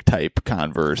Topic type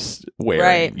Converse wearing.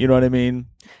 Right. You know what I mean?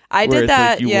 I Where did it's that,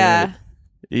 like you yeah. wear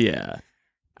it- yeah.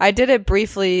 I did it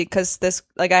briefly because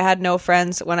I had no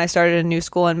friends when I started a new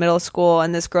school in middle school,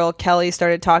 and this girl Kelly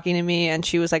started talking to me, and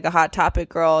she was like a Hot Topic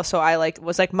girl. So I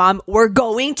was like, "Mom, we're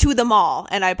going to the mall,"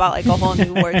 and I bought like a whole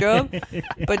new wardrobe.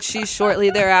 But she shortly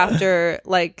thereafter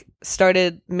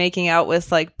started making out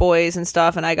with like boys and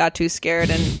stuff, and I got too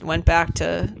scared and went back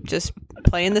to just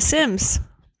playing The Sims.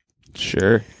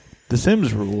 Sure. The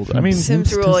Sims ruled. I mean,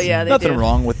 Sims rule, yeah, they nothing do.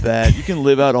 wrong with that. You can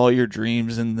live out all your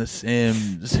dreams in The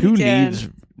Sims. Who can. needs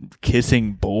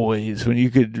kissing boys when you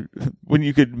could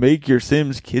make your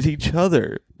Sims kiss each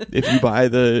other if you buy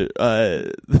the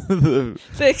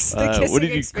kissing what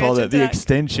did you call that? The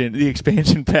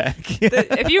expansion pack.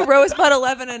 If you Rosebud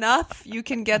 11 enough, you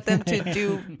can get them to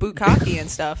do bukkake and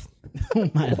stuff.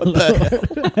 Oh my What the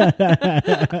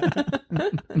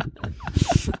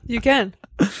You can.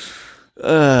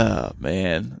 Oh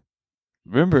man.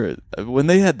 Remember when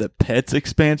they had the Pets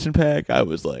expansion pack? I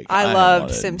was like, I loved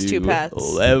want a Sims 2 new Pets.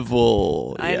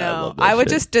 Level. I Yeah, know. love that I would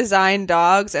shit. just design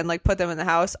dogs and put them in the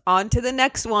house. On to the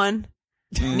next one.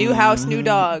 New house, new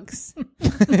dogs. I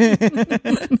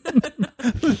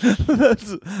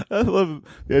love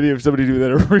the idea of somebody doing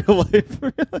that in real life.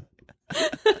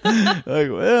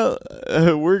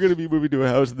 We're gonna be moving to a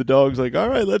house, and the dog's like, "All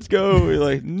right, let's go." You're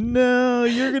like, "No,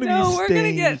 you're gonna be We're gonna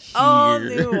staying get here." all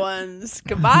new ones.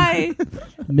 Goodbye.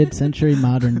 Mid-century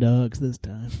modern dogs this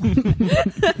time.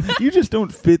 You just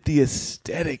don't fit the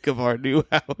aesthetic of our new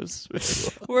house.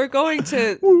 We're going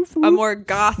to a more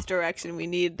goth direction. We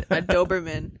need a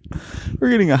Doberman.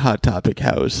 We're getting a Hot Topic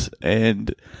house,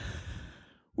 and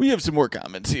We have some more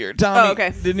comments here. Tommy, Oh,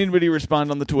 okay. did anybody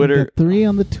respond on the We Twitter? got 3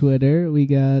 on the Twitter. We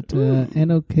got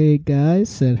NOK Guy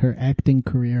said her acting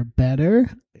career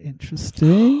better.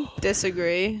 Interesting.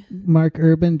 Disagree. Mark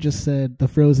Urban just said the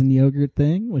frozen yogurt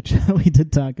thing, which we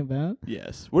did talk about.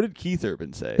 Yes. What did Keith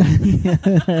Urban say?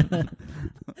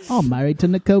 I'm married to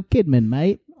Nicole Kidman,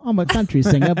 mate. I'm a country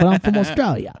singer, but I'm from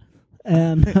Australia.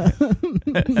 And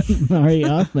Mari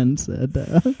Hoffman said,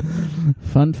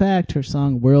 fun fact, her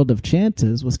song World of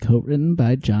Chances was co-written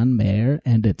by John Mayer,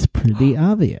 and it's pretty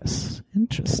obvious.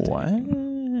 Interesting.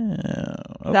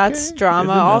 Wow. That's Okay, drama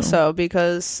good to know. also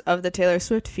because of the Taylor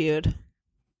Swift feud.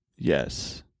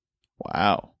 Yes.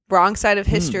 Wow. Wrong side of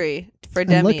history for I'm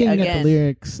Demi looking at the again.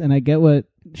 lyrics, and I get what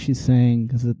she's saying,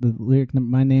 because the lyric,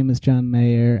 my name is John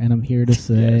Mayer, and I'm here to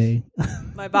say,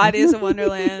 My body is a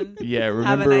wonderland. Yeah, Have a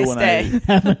remember nice when day.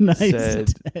 have a nice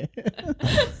Said- day.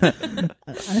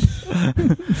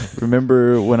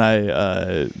 Remember when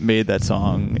I made that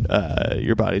song,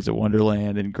 Your Body's a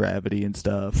Wonderland and Gravity and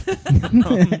stuff?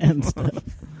 and stuff.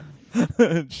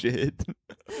 Shit.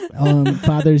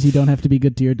 Fathers, you don't have to be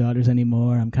good to your daughters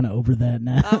anymore. I'm kind of over that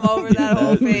now. I'm over that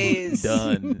whole phase.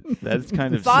 Done. That's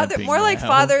kind of Father, simping more like now.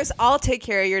 fathers, I'll take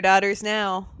care of your daughters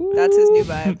now. That's his new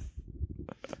vibe.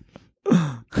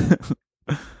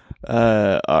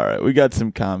 All right, we got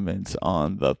some comments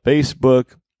on the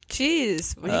Facebook.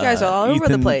 Jeez, well, you guys are all over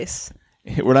Ethan- the place.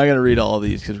 We're not going to read all of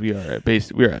these because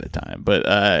we're out of time.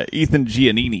 But Ethan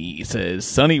Giannini says,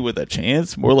 "Sunny with a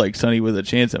chance, more like Sunny with a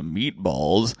chance of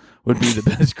meatballs would be the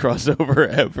best crossover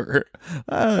ever."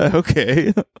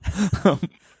 Okay.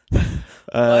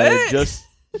 What?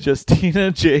 Justina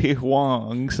J.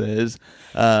 Huang says,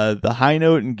 "The high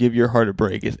note and give your heart a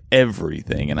break is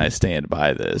everything, and I stand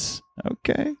by this."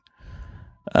 Okay.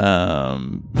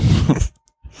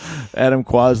 Adam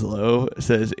Quaslow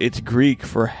says it's Greek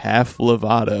for half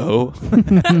Lovato.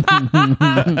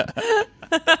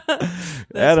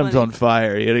 Adam's funny. on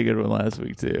fire. He had a good one last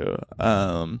week too.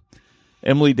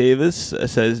 Emily Davis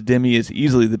says Demi is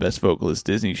easily the best vocalist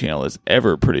Disney Channel has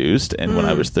ever produced, and when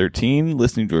I was 13,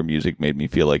 listening to her music made me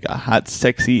feel like a hot,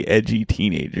 sexy, edgy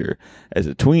teenager. As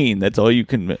a tween, that's all you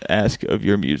can ask of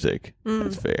your music.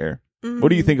 That's fair. What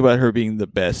do you think about her being the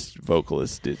best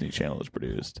vocalist Disney Channel has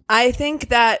produced? I think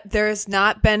that there's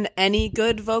not been any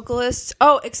good vocalists.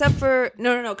 Oh, except for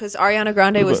no, because Ariana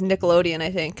Grande was Nickelodeon,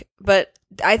 I think. But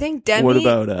I think Demi. What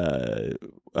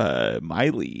about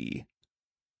Miley?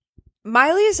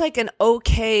 Miley is like an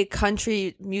okay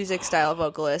country music style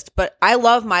vocalist, but I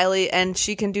love Miley and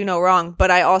she can do no wrong.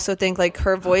 But I also think like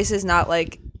her voice is not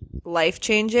like life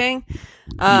changing.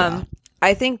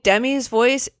 I think Demi's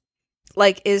voice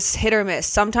like is hit or miss.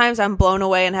 Sometimes I'm blown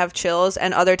away and have chills,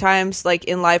 and other times like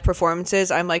in live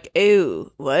performances I'm like, ew,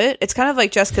 what? It's kind of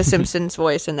like Jessica Simpson's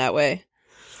voice in that way.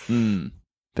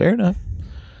 Fair enough.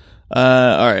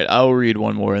 All right, I'll read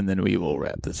one more and then we will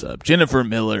wrap this up. Jennifer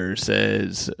Miller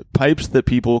says, pipes that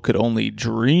people could only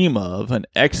dream of, an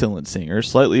excellent singer,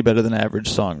 slightly better than average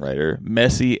songwriter,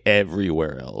 messy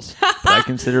everywhere else. But I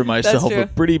consider myself true. a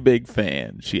pretty big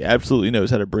fan. She absolutely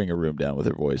knows how to bring a room down with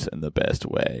her voice in the best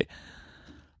way.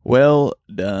 Well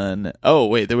done. Oh,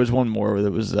 wait, there was one more.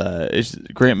 There was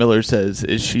Grant Miller says,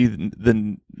 is she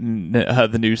the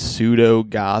new pseudo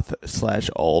goth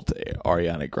 / alt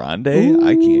Ariana Grande? Ooh.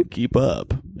 I can't keep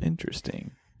up.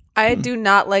 Interesting. I do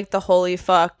not like the holy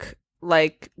fuck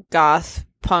like goth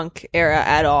punk era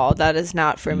at all. That is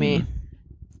not for me.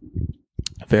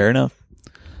 Fair enough.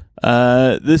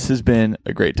 This has been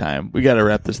a great time. We got to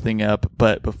wrap this thing up,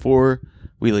 but before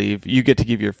we leave, you get to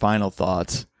give your final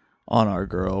thoughts on our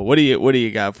girl. What do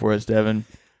you got for us, Devin?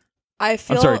 I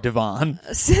feel I'm sorry, Devon.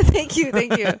 thank you.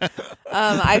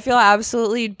 I feel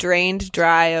absolutely drained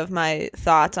dry of my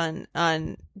thoughts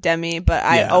on Demi, but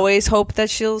I Yeah. always hope that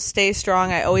she'll stay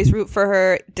strong. I always root for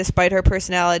her despite her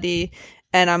personality,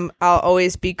 and I'll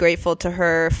always be grateful to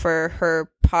her for her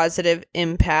positive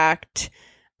impact.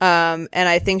 And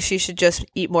I think she should just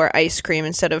eat more ice cream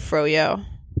instead of froyo.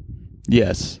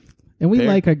 Yes. And we Fair.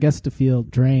 like our guests to feel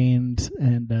drained,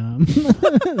 and that's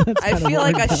I kinda feel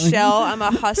what like we're a doing. shell. I'm a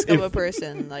husk of a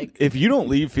person. Like If you don't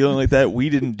leave feeling like that,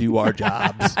 we didn't do our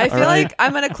jobs. I feel all right? like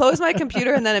I'm gonna close my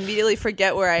computer and then immediately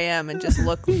forget where I am and just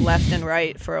look left and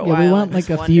right for a Yeah, while. we want and like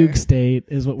just a wonder. fugue state,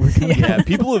 is what we're gonna Yeah,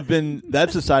 people have been.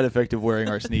 That's a side effect of wearing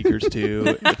our sneakers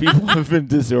too. People have been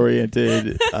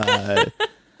disoriented.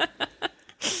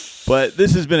 But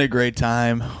this has been a great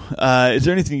time. Is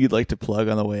there anything you'd like to plug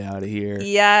on the way out of here?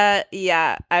 Yeah,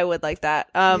 I would like that.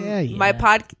 Yeah.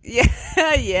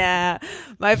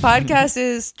 My My podcast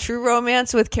is True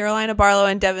Romance with Carolina Barlow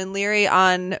and Devin Leary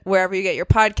on wherever you get your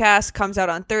podcast. Comes out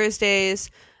on Thursdays.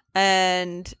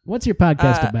 and What's your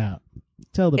podcast about?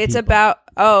 Tell the it's people. about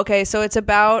so it's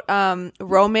about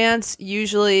romance,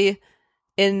 usually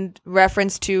in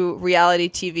reference to reality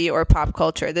TV or pop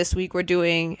culture. This week we're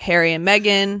doing Harry and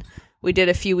Meghan. We did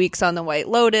a few weeks on The White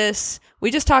Lotus.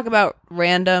 We just talk about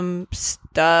random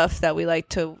stuff that we like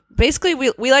to. Basically,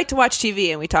 we like to watch TV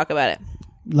and we talk about it.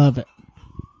 Love it.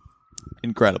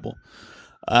 Incredible.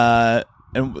 And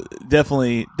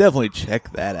definitely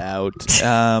check that out.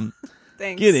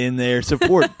 Thanks. Get in there,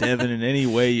 support Devin in any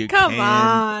way you Come can.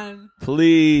 on.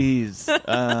 Please.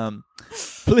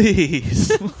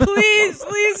 Please.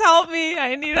 Please help me.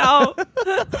 I need help.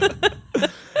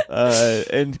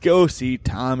 And go see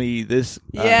Tommy this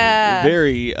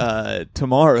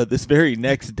tomorrow, this very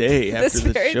next day after This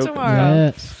this very show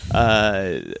tomorrow. Yes.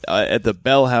 at the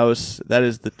Bell House. That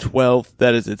is the 12th.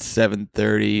 That is at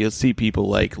 7:30. You'll see people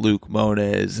like Luke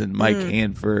Moniz and Mike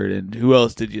Hanford, and who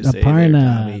else did you say there,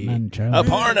 Tommy?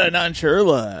 Aparna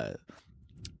Nancherla.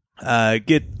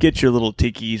 Get your little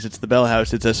tickies. It's the Bell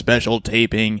House. It's a special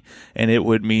taping, and it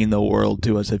would mean the world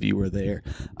to us if you were there.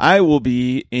 I will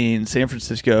be in San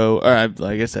Francisco, or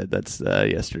like I said, that's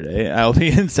yesterday. I'll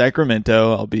be in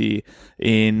Sacramento. I'll be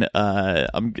in.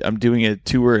 I'm doing a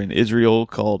tour in Israel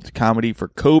called Comedy for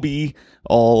Kobe,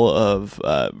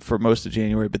 for most of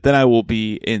January. But then I will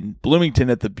be in Bloomington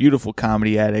at the beautiful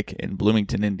Comedy Attic in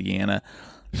Bloomington, Indiana.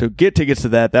 So get tickets to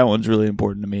that. That one's really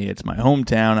important to me. It's my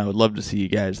hometown. I would love to see you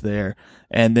guys there.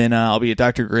 And then I'll be at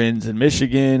Dr. Grin's in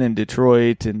Michigan and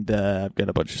Detroit, and I've got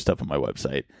a bunch of stuff on my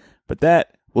website. But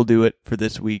that will do it for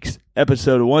this week's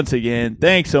episode. Once again,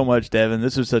 thanks so much, Devin.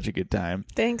 This was such a good time.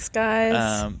 Thanks,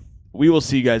 guys. We will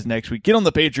see you guys next week. Get on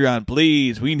the Patreon,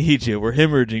 please. We need you. We're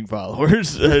hemorrhaging followers,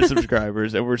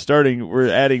 subscribers, and we're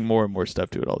adding more and more stuff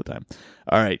to it all the time.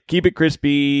 All right. Keep it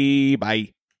crispy.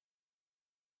 Bye.